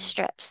 on these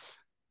strips?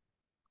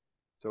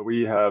 So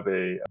we have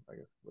I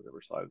guess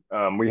whatever slide.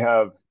 We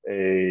have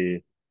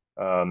a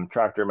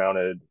tractor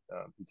mounted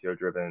PTO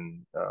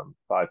driven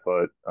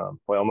 5-foot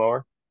flail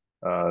mower,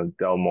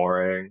 Del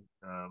More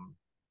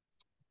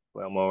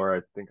flail mower.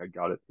 I think I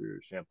got it through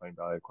Champlain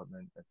Valley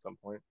Equipment at some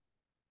point.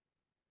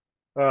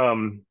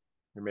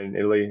 They're made in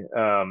Italy.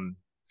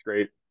 It's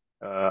great.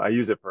 I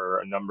use it for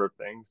a number of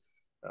things.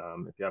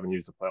 If you haven't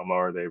used a flail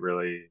mower, they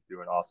really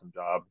do an awesome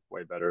job,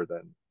 way better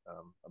than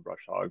a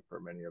brush hog for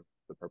many of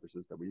the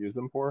purposes that we use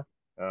them for.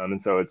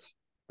 And so if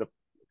you're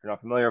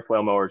not familiar, a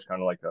flail mower is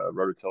kind of like a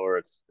rototiller.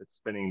 It's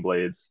spinning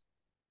blades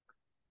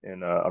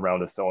in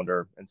around a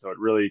cylinder, and so it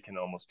really can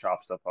almost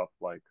chop stuff up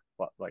like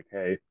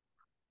hay,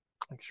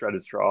 like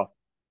shredded straw,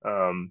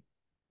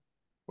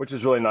 which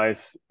is really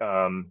nice.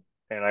 And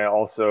I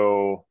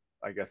also,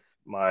 I guess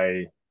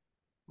my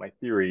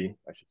theory,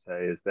 I should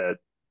say, is that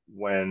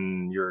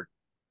when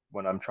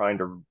I'm trying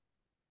to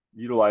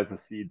utilize the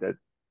seed that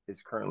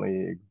is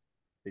currently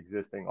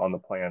existing on the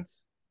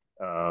plants,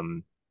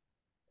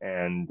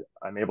 and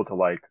I'm able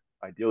to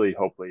ideally,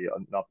 hopefully,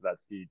 enough of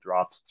that seed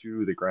drops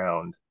to the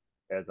ground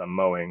as I'm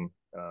mowing,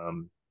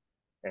 and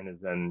is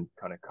then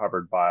kind of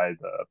covered by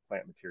the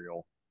plant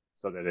material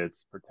so that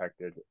it's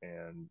protected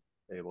and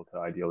able to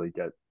ideally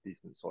get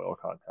decent soil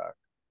contact,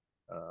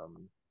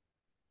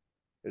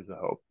 is the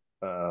hope.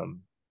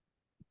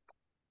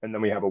 And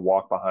then we have a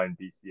walk behind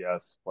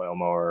BCS flail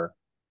mower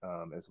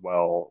as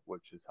well,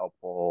 which is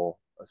helpful,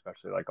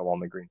 especially like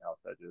along the greenhouse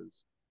edges,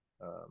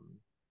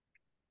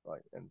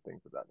 and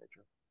things of that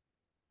nature.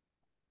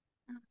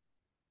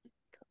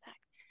 Go back.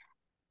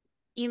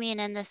 You mean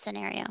in this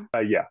scenario?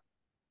 Yeah,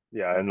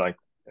 Okay. and like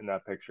in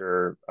that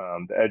picture,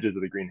 the edges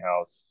of the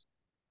greenhouse,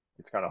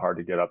 it's kind of hard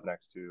to get up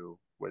next to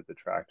with the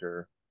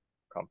tractor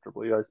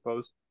comfortably, I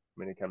suppose. I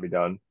mean, it can be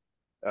done.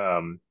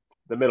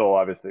 The middle,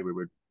 obviously, we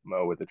would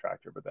mow with the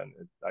tractor, but then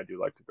I do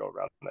like to go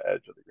around the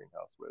edge of the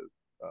greenhouse with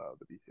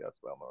the BCS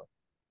flail mower.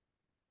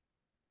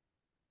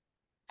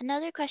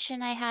 Another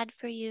question I had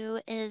for you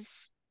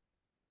is,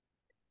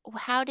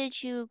 how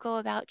did you go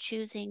about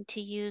choosing to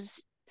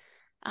use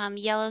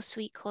yellow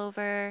sweet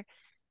clover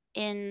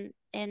in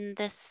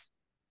this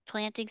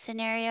planting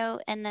scenario,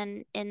 and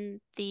then in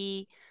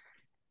the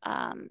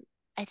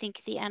I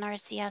think the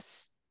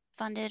NRCS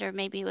funded, or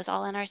maybe it was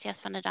all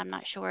NRCS funded, I'm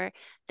not sure,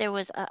 there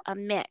was a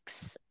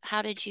mix.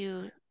 How did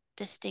you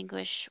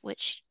distinguish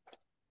which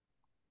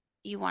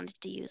you wanted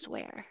to use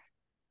where?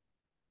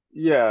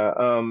 Yeah,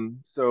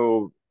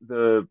 so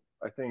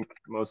I think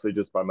mostly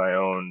just by my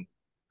own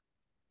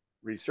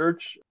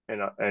research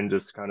and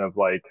just kind of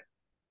like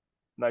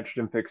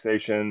nitrogen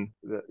fixation,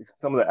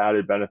 some of the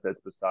added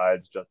benefits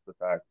besides just the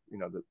fact,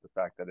 the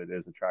fact that it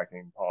is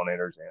attracting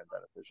pollinators and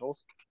beneficials,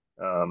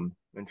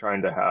 and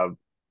trying to have,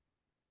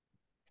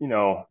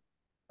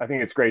 I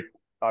think it's great.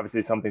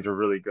 Obviously, some things are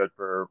really good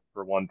for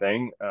one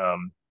thing,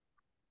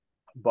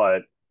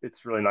 but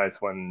it's really nice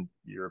when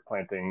you're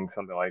planting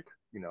something like,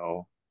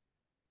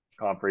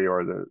 comfrey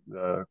or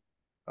the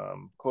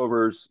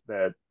clovers,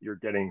 that you're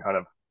getting kind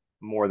of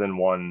more than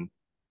one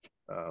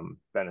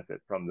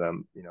benefit from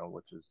them,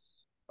 which is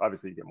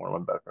obviously you get more than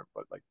one benefit,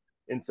 but like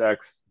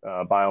insects,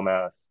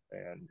 biomass,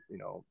 and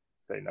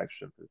say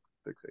nitrogen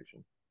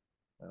fixation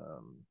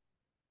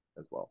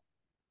as well.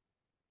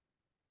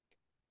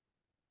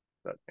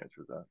 That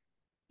answers that.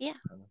 Yeah.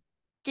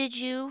 Did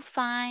you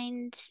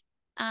find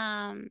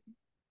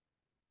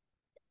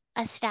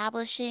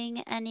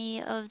establishing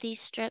any of these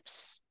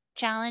strips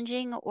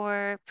challenging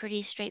or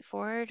pretty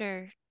straightforward,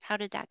 or how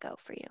did that go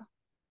for you?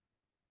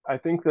 I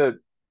think that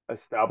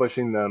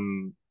establishing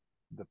them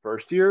the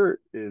first year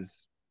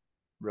is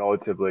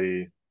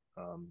relatively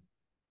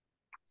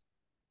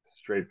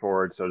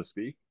straightforward, so to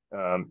speak.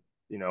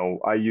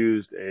 I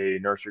used a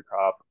nursery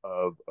crop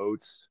of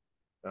oats,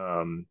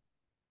 and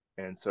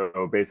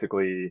so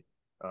basically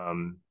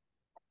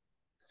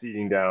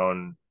seeding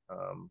down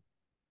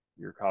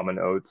your common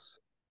oats,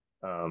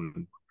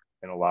 and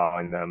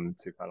allowing them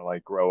to kind of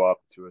like grow up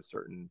to a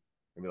certain,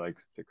 maybe like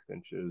 6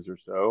 inches or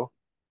so.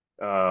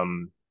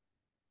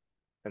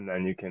 And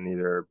then you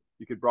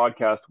could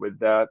broadcast with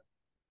that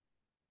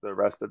the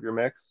rest of your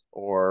mix,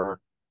 or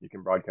you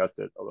can broadcast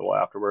it a little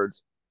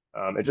afterwards.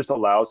 It just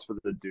allows for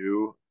the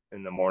dew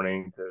in the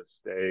morning to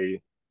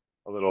stay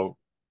a little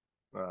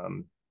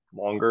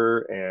longer,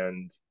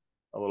 and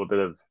a little bit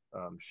of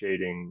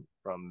shading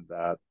from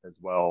that as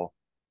well,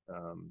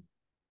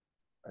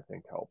 I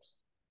think helps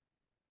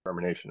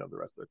germination of the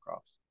rest of the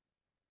crops.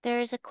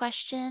 There's a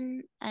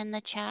question in the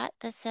chat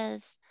that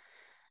says,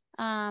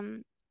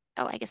 oh,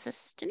 I guess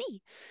this is to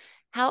me.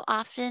 How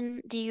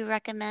often do you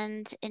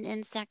recommend an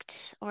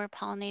insect or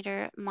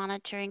pollinator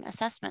monitoring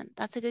assessment?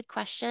 That's a good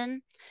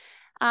question.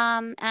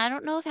 And I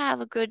don't know if I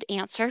have a good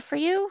answer for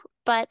you,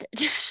 but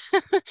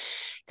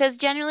because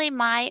generally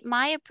my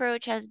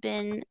approach has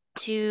been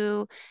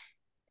to,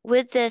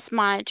 with this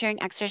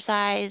monitoring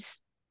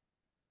exercise,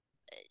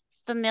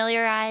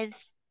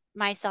 familiarize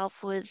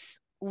myself with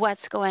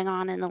what's going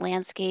on in the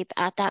landscape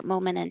at that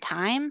moment in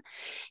time.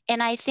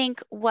 And I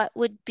think what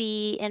would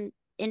be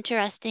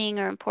interesting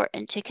or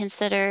important to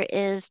consider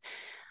is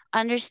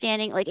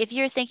understanding, like if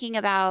you're thinking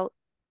about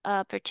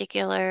a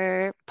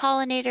particular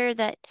pollinator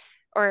that,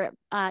 or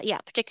yeah,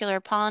 particular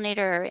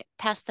pollinator or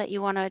pest that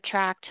you want to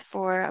attract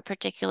for a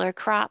particular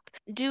crop,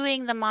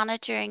 doing the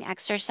monitoring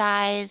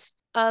exercise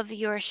of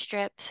your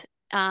strip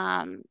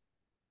um,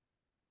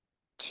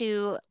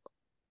 to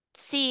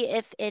see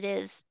if it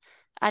is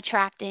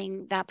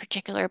attracting that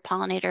particular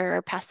pollinator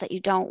or pest that you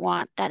don't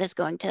want that is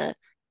going to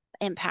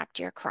impact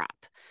your crop.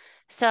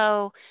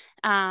 So,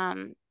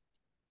 um,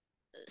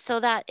 so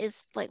that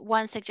is like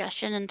one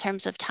suggestion in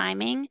terms of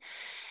timing.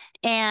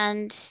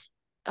 And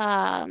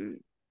um,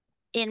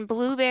 in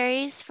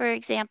blueberries, for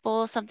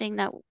example, something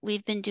that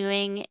we've been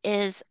doing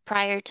is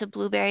prior to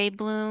blueberry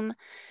bloom,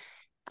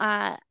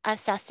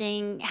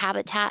 assessing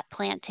habitat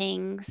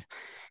plantings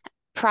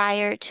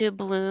prior to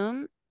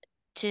bloom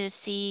to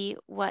see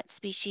what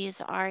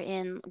species are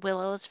in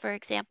willows, for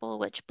example,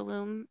 which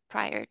bloom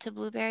prior to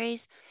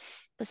blueberries,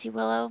 pussy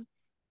willow.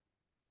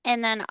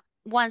 And then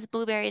once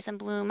blueberries in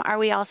bloom, are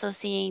we also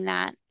seeing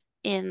that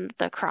in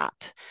the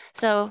crop?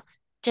 So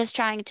just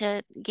trying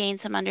to gain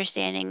some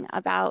understanding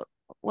about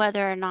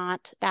whether or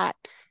not that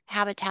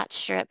habitat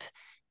strip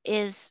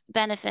is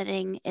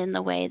benefiting in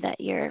the way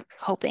that you're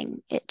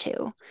hoping it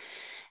to.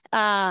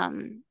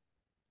 Um,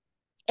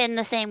 and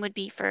the same would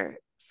be for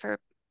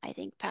I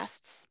think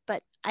pests,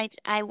 but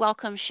I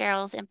welcome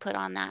Cheryl's input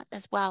on that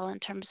as well in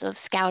terms of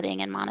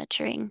scouting and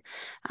monitoring.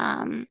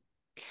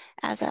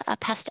 As a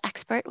pest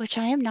expert, which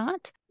I am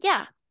not.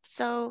 Yeah,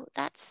 so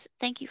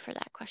thank you for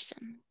that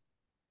question.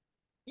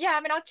 Yeah,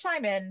 I mean, I'll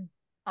chime in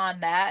on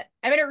that.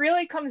 I mean, it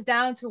really comes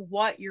down to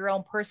what your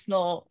own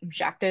personal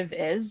objective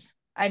is.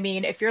 I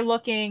mean, if you're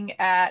looking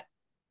at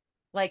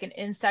like an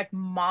insect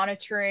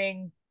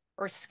monitoring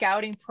or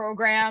scouting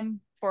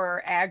program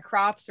for ag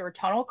crops or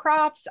tunnel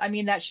crops, I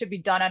mean, that should be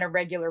done on a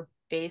regular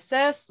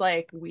basis,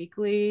 like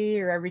weekly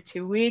or every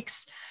 2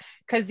 weeks,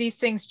 because these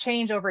things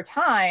change over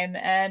time.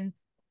 And,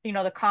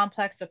 the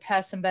complex of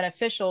pests and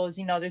beneficials,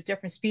 there's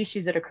different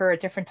species that occur at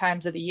different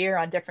times of the year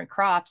on different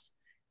crops.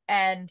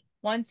 And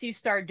once you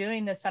start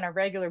doing this on a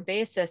regular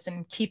basis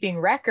and keeping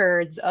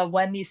records of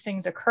when these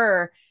things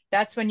occur,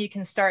 that's when you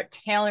can start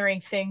tailoring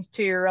things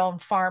to your own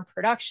farm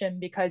production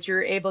because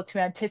you're able to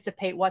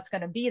anticipate what's going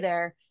to be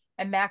there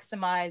and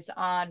maximize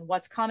on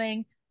what's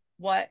coming,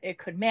 what it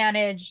could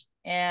manage,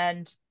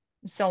 and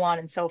so on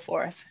and so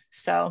forth.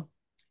 So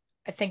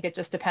I think it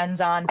just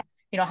depends on,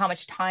 how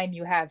much time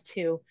you have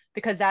too,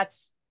 because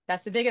that's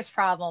the biggest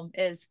problem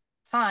is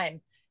time.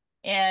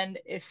 And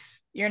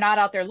if you're not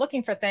out there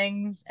looking for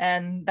things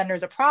and then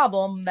there's a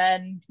problem,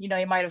 then, you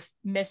might have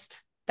missed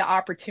the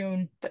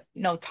opportune,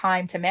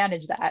 time to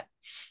manage that.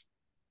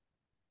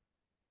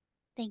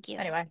 Thank you.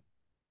 Anyway.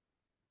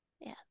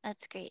 Yeah,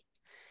 that's great.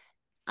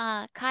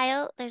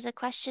 Kyle, there's a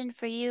question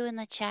for you in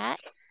the chat.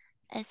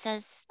 It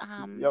says,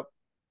 Yep.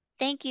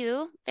 thank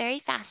you, very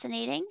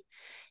fascinating.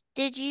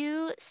 Did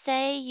you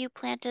say you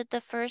planted the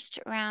first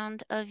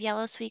round of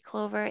yellow sweet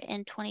clover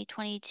in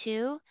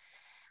 2022?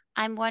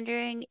 I'm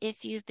wondering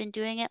if you've been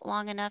doing it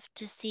long enough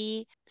to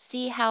see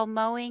how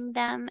mowing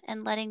them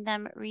and letting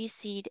them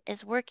reseed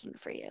is working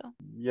for you.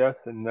 Yes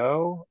and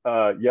no.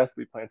 Yes,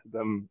 we planted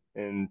them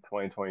in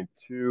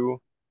 2022.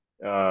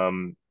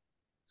 Um,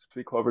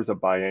 Sweet clover is a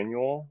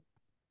biannual,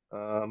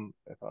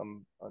 if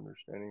I'm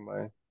understanding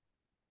my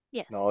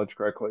Yes. knowledge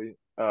correctly.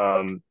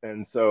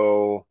 And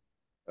so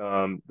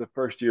the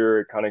first year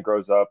it kind of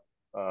grows up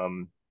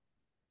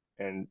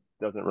and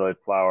doesn't really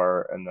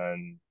flower, and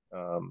then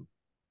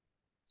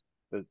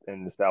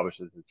and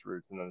establishes its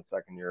roots. And then the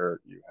second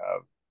year you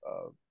have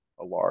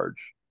a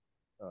large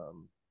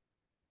um,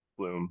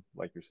 bloom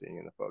like you're seeing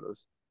in the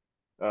photos.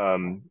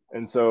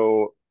 And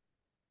so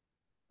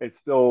it's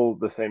still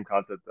the same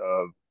concept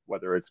of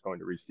whether it's going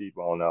to reseed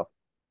well enough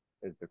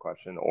is the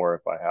question, or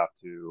if I have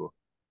to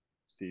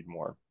seed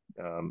more.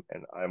 And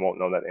I won't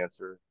know that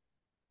answer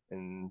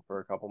for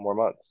a couple more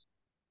months,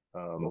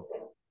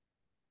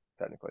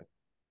 technically.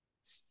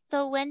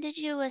 So when did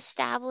you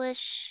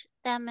establish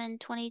them in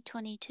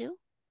 2022? In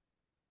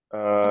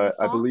the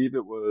I fall? believe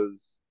it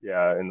was,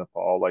 yeah, in the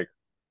fall, like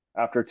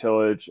after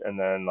tillage, and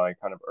then like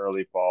kind of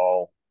early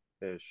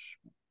fall-ish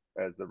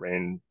as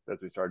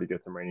we started to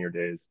get some rainier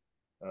days,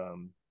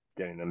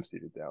 getting them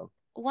seeded down.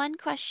 One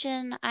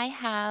question I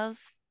have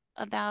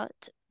about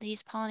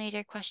these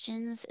pollinator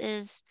questions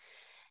is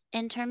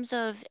in terms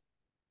of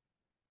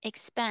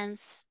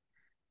expense,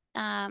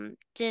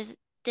 did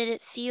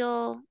it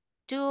feel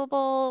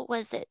doable?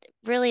 Was it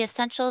really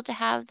essential to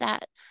have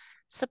that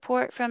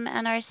support from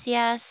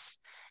NRCS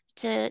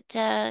to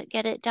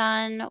get it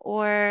done?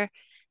 Or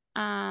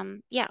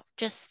yeah,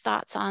 just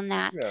thoughts on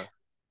Yeah. that.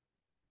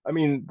 I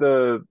mean,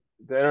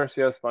 the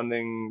NRCS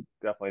funding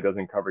definitely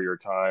doesn't cover your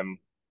time,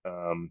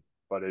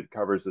 but it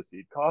covers the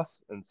seed costs.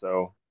 And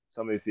so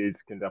some of these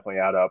seeds can definitely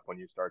add up when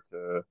you start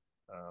to,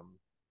 um,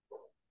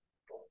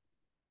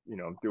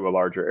 do a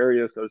larger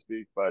area, so to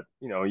speak. But,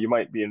 you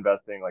might be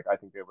investing, like, I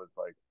think it was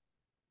like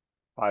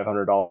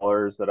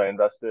 $500 that I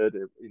invested.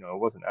 It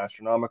wasn't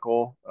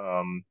astronomical.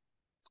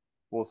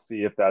 We'll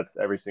see if that's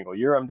every single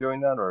year I'm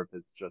doing that, or if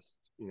it's just,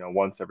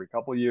 once every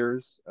couple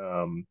years.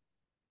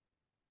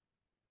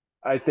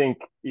 I think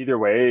either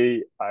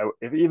way,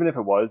 even if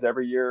it was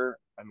every year,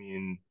 I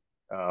mean,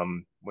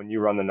 when you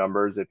run the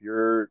numbers, if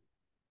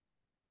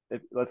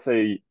let's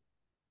say,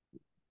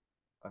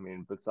 I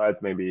mean, besides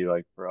maybe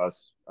like for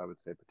us, I would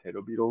say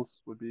potato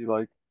beetles would be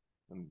like,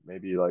 and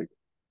maybe like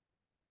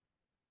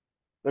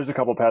there's a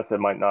couple pests that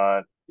might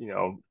not,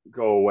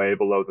 go away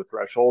below the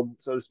threshold,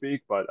 so to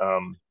speak. But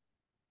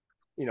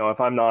if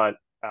I'm not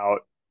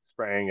out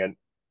spraying it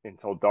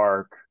until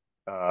dark,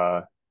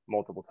 uh,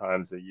 multiple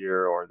times a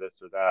year or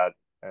this or that,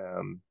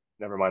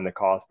 never mind the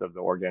cost of the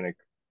organic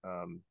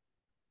um,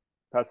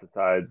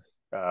 pesticides,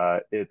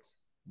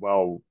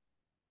 well,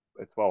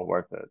 it's well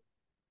worth it.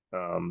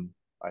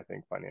 I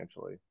think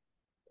financially,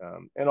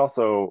 and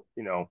also,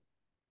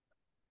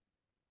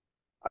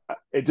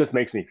 it just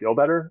makes me feel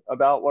better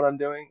about what I'm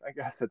doing, I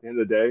guess, at the end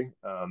of the day.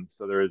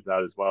 So there is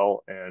that as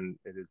well, and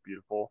it is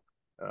beautiful.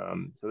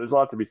 So there's a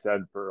lot to be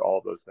said for all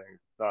of those things.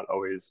 It's not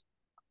always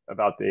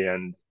about the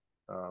end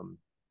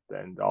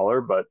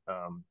dollar, but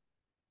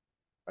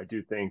I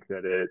do think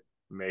that it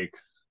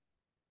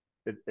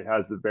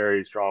has the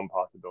very strong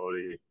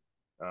possibility,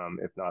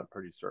 if not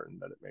pretty certain,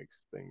 that it makes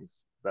things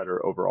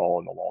better overall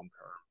in the long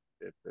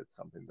term if it's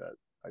something that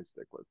I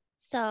stick with.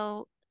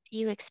 So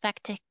you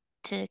expect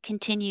to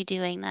continue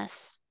doing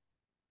this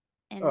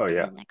Oh into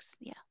yeah, the next,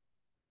 yeah.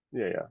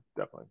 yeah,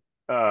 definitely.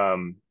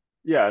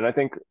 Yeah, and I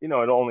think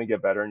it'll only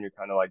get better, and you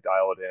kind of like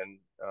dial it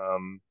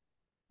in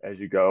as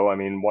you go. I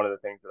mean, one of the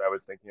things that I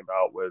was thinking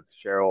about with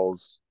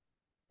Cheryl's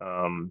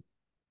um,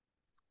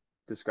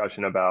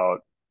 discussion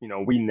about,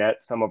 we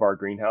net some of our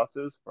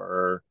greenhouses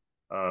for,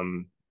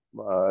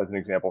 as an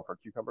example, for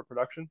cucumber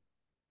production,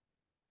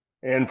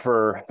 and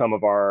for some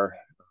of our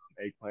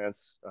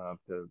eggplants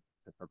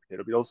for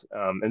potato beetles.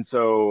 And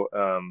so,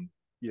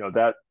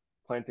 that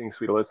planting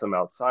sweet alyssum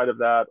outside of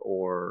that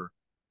or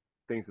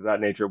things of that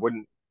nature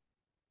wouldn't,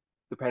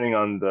 depending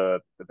on the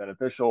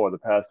beneficial or the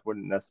pest,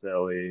 wouldn't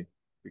necessarily,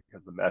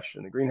 because of the mesh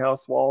in the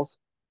greenhouse walls.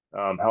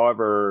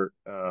 However,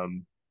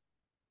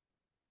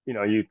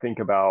 you think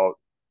about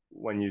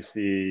when you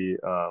see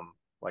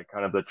like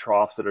kind of the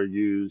troughs that are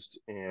used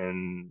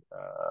in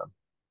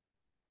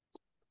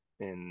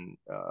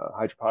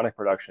hydroponic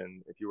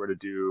production. If you were to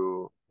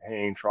do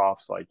hanging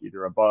troughs, like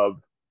either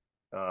above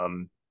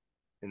um,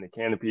 in the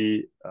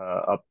canopy,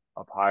 up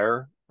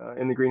higher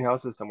in the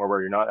greenhouses, somewhere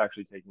where you're not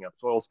actually taking up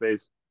soil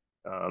space,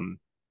 um,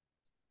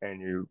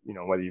 and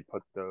whether you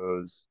put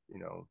those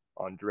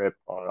on drip,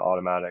 on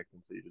automatic,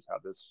 and so you just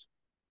have this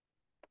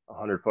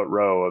 100-foot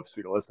row of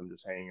sweet alyssum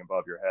just hanging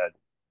above your head.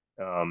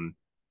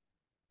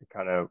 It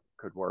kind of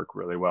could work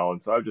really well.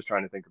 And so I was just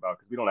trying to think about,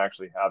 because we don't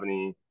actually have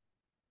any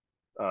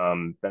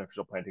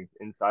beneficial plantings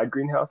inside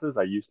greenhouses.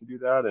 I used to do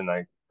that, and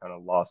I kind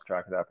of lost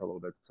track of that for a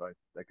little bit. So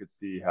I could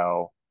see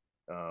how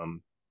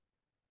um,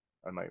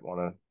 I might want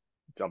to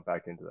jump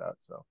back into that.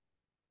 So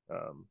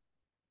um,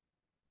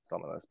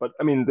 some of this, but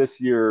I mean, this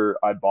year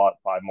I bought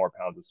 5 more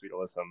pounds of sweet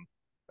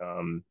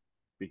alyssum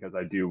because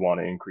I do want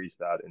to increase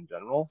that in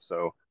general.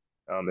 So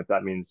if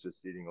that means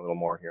just seeding a little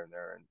more here and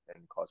there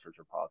and clusters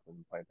or pots and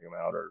planting them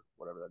out or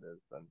whatever that is,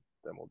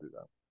 then we'll do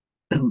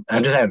that. I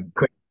just had a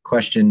quick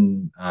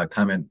question,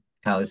 comment.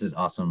 Kyle, this is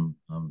awesome.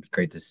 It's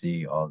great to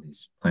see all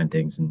these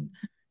plantings and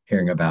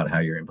hearing about how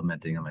you're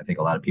implementing them. I think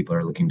a lot of people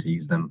are looking to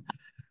use them.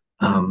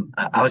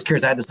 I was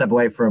curious. I had to step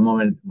away for a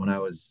moment when I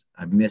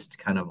missed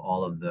kind of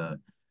all of the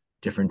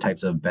different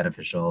types of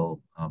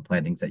beneficial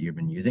plantings that you've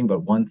been using.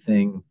 But one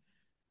thing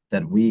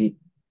that we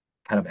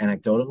kind of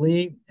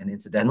anecdotally and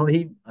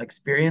incidentally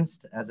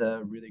experienced as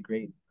a really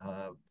great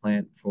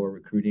plant for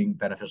recruiting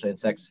beneficial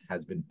insects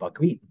has been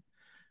buckwheat.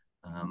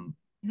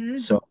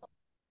 So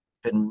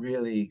it's been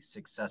really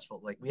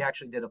successful. Like we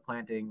actually did a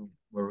planting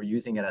where we're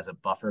using it as a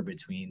buffer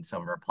between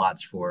some of our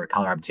plots for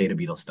Colorado potato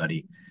beetle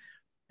study.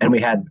 And we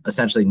had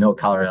essentially no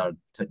Colorado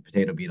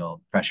potato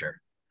beetle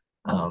pressure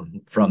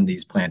from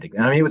these plantings.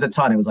 And I mean, it was a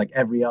ton. It was like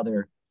every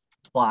other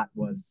plot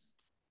was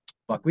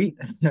buckwheat.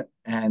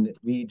 And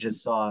we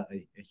just saw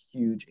a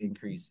huge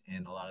increase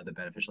in a lot of the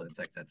beneficial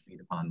insects that feed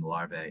upon the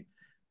larvae,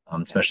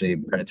 especially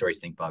predatory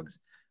stink bugs.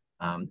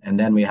 And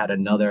then we had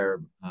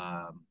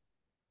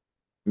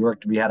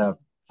we had a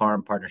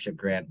farm partnership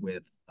grant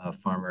with a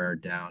farmer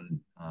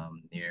down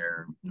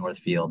near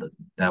Northfield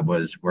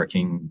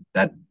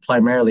that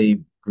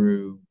primarily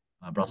grew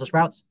Brussels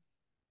sprouts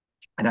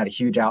and had a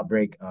huge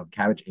outbreak of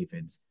cabbage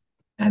aphids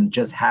and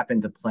just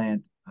happened to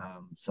plant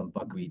some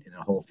buckwheat in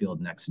a whole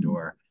field next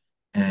door.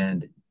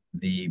 And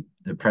the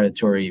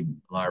predatory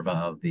larva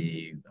of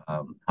the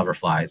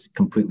hoverflies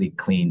completely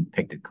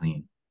picked it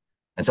clean.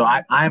 And so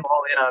I'm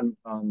all in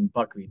on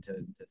buckwheat to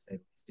say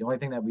the least. The only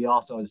thing that we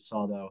also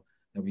saw though,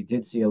 that we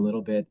did see a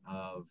little bit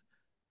of,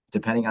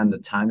 depending on the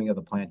timing of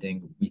the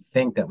planting, we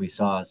think that we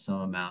saw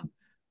some amount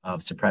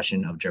of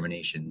suppression of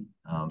germination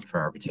for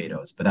our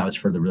potatoes, but that was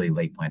for the really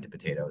late planted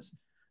potatoes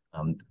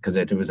because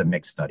it was a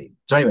mixed study.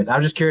 So anyways, I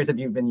was just curious if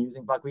you've been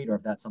using buckwheat or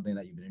if that's something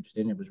that you've been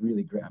interested in. It was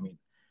really great. I mean,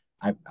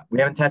 we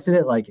haven't tested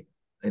it like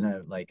in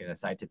a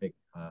scientific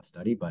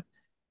study, but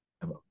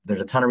there's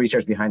a ton of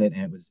research behind it,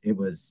 and it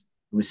was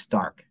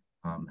stark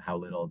how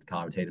little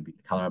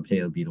Colorado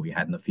potato beetle we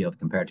had in the field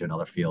compared to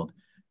another field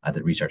at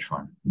the research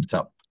farm.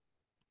 So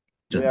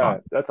just a Yeah,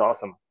 thought. that's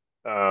awesome.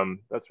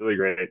 That's really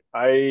great.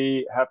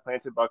 I have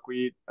planted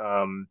buckwheat,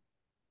 and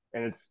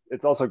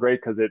it's also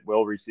great because it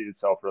will reseed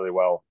itself really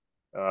well.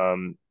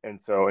 And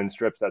so in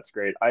strips, that's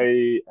great.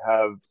 I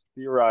have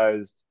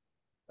theorized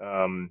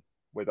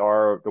with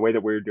the way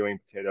that we're doing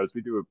potatoes,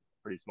 we do a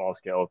pretty small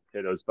scale of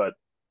potatoes, but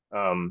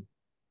um,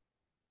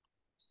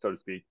 so to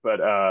speak,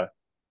 but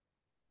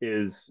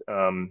is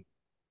kind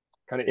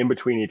of in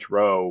between each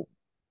row.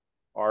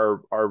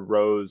 Our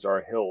rows,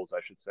 our hills, I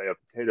should say, of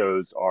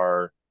potatoes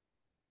are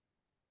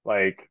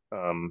like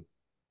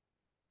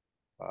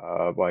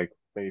like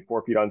maybe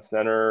 4 feet on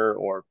center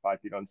or 5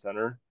 feet on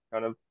center,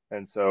 kind of.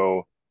 And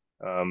so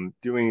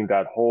doing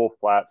that whole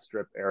flat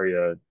strip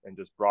area and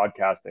just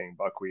broadcasting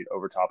buckwheat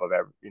over top of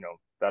that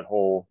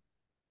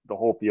the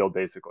whole field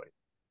basically,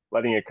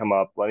 letting it come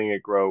up, letting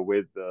it grow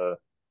with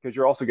because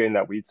you're also getting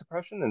that weed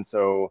suppression.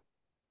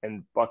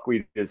 And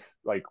buckwheat is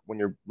like when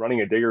you're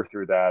running a digger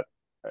through that,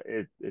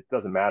 it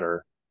doesn't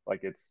matter. Like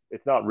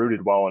it's not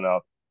rooted well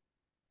enough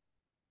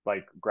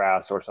like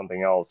grass or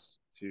something else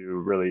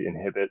to really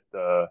inhibit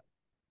the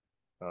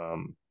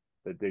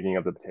digging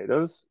of the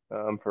potatoes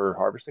for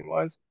harvesting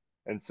wise.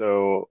 And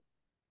so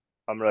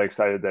I'm really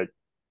excited that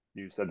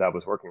you said that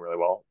was working really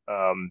well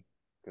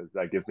because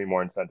that gives me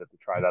more incentive to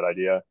try that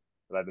idea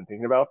that I've been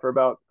thinking about for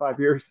about 5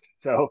 years.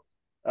 So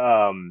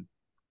um,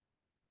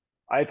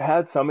 I've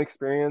had some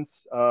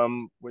experience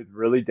with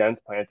really dense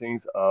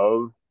plantings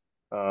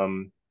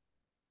um,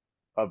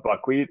 of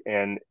buckwheat,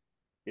 and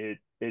it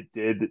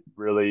did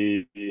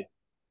really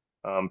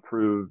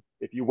prove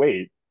if you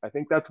wait. I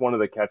think that's one of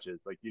the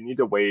catches. Like you need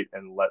to wait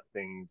and let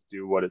things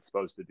do what it's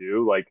supposed to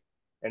do. Like,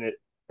 and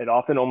it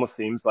often almost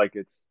seems like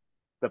it's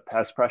the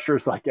pest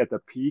pressures like at the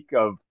peak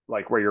of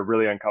like where you're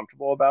really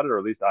uncomfortable about it, or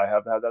at least I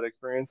have had that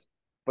experience.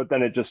 But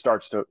then it just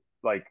starts to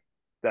like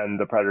then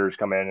the predators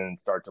come in and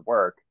start to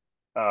work.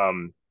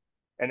 Um,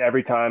 and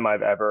every time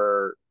I've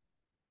ever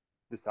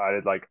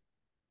decided like,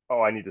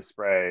 oh, I need to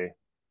spray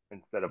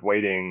instead of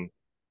waiting,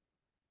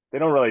 they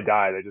don't really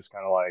die. They just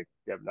kind of like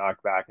get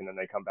knocked back and then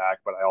they come back.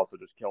 But I also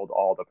just killed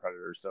all the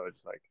predators. So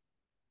it's like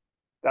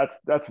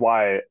that's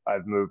why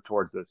I've moved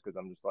towards this because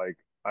I'm just like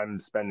I'm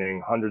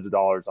spending hundreds of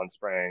dollars on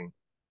spraying.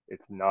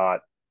 It's not.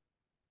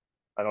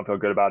 I don't feel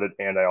good about it,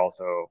 and I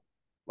also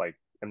like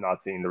am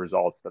not seeing the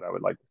results that I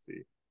would like to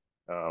see.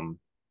 Um,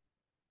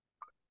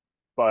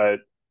 but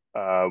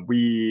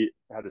we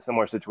had a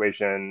similar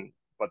situation,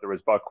 but there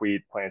was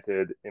buckwheat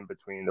planted in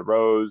between the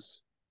rows,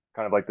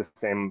 kind of like the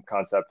same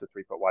concept, a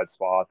 3 foot wide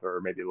swath or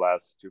maybe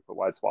less, 2 foot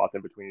wide swath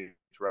in between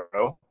each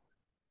row.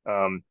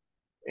 Um,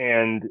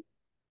 and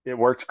it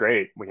worked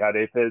great. We had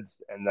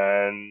aphids, and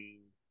then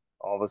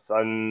all of a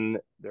sudden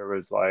there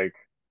was like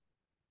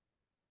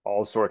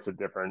all sorts of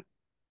different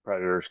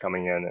predators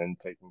coming in and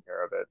taking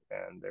care of it,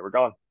 and they were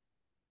gone.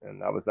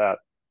 And that was that.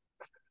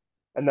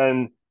 And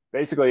then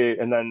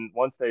and then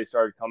once they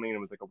started coming, it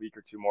was like a week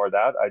or two more of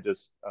that. I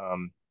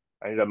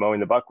ended up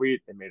mowing the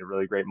buckwheat. It made a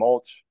really great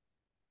mulch,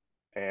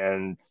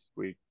 and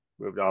we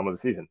moved on with the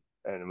season.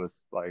 And it was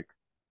like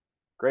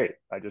great.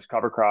 I just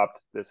cover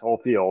cropped this whole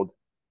field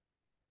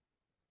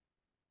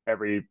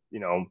every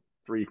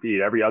 3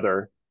 feet,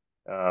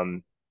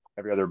 um,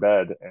 every other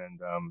bed, and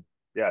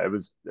yeah, it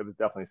was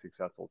definitely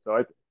successful.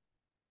 So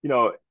you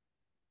know,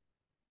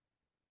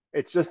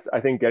 it's just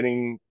I think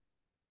getting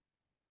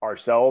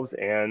ourselves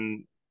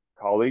and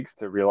colleagues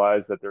to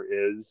realize that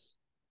there is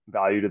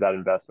value to that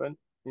investment.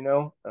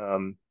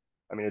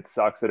 I mean, it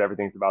sucks that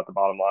everything's about the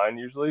bottom line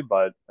usually,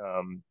 but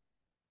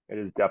it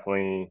is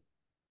definitely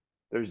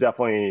there's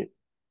definitely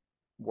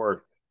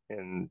worth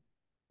in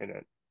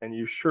it, and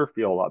you sure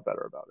feel a lot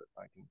better about it.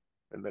 I can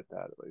admit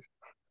that at least.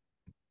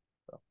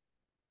 So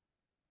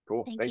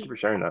cool. Thank Thank you you. for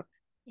sharing that.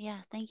 Yeah,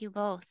 thank you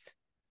both.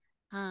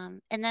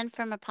 And then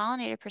from a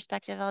pollinator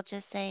perspective, I'll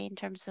just say in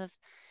terms of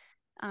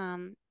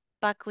um,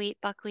 buckwheat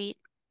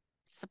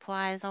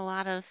supplies a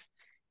lot of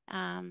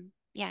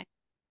yeah,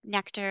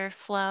 nectar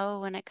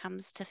flow when it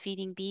comes to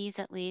feeding bees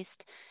at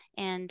least,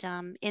 and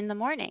in the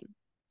morning.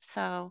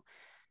 So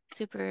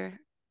super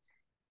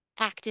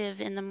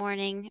active in the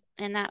morning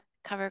in that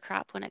cover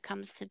crop when it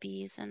comes to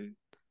bees and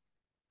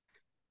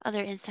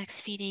other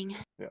insects feeding.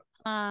 Yeah.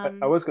 I Um,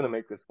 was going to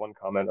make this one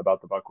comment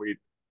about the buckwheat.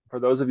 For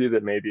those of you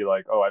that may be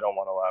like, oh, I don't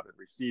want to have it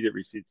reseed, it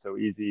reseeds so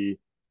easy.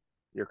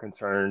 You're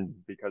concerned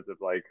because of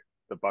like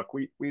the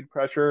buckwheat weed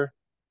pressure.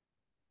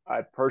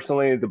 I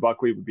personally, the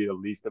buckwheat would be the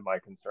least of my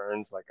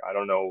concerns. Like, I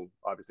don't know,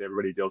 obviously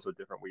everybody deals with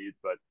different weeds,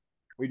 but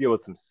we deal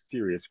with some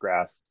serious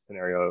grass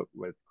scenario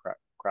with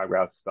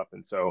crabgrass stuff,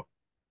 and so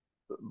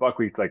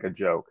buckwheat's like a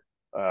joke.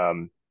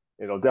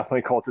 It'll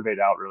definitely cultivate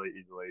out really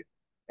easily,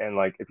 and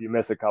like if you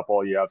miss a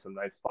couple, you have some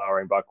nice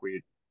flowering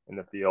buckwheat in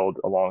the field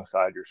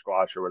alongside your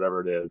squash or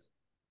whatever it is.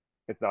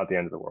 It's not the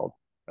end of the world.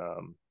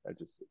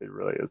 It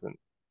really isn't.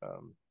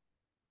 Um,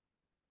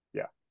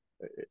 yeah,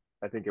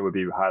 I think it would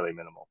be highly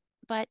minimal.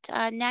 But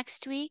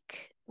next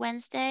week,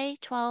 Wednesday,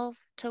 12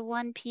 to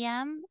 1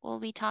 p.m., we'll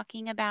be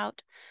talking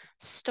about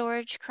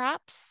storage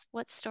crops,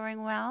 what's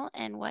storing well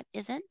and what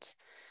isn't.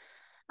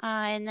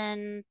 And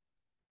then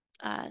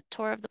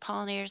tour of the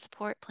pollinator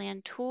support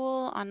plan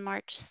tool on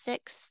March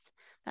 6th.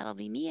 That'll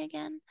be me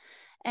again.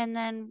 And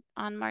then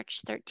on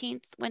March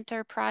 13th,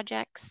 winter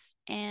projects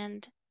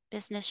and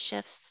business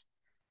shifts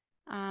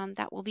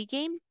that will be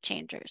game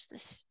changers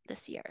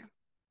this year.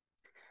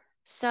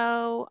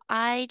 So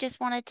I just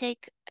want to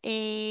take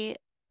a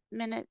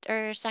minute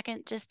or a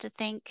second just to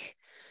thank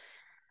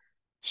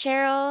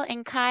Cheryl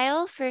and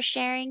Kyle for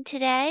sharing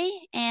today,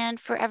 and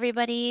for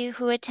everybody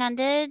who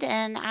attended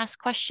and asked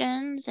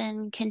questions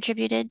and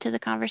contributed to the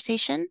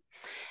conversation.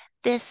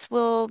 This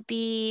will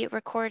be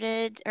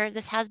recorded, or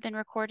this has been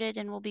recorded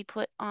and will be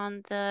put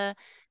on the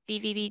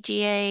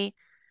VVBGA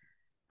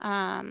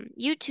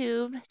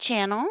YouTube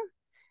channel.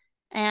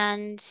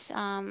 And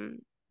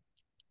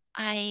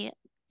I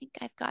think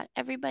I've got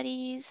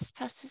everybody's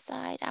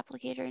pesticide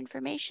applicator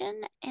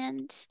information,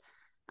 and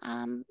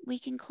we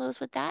can close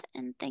with that.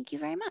 And thank you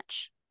very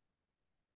much.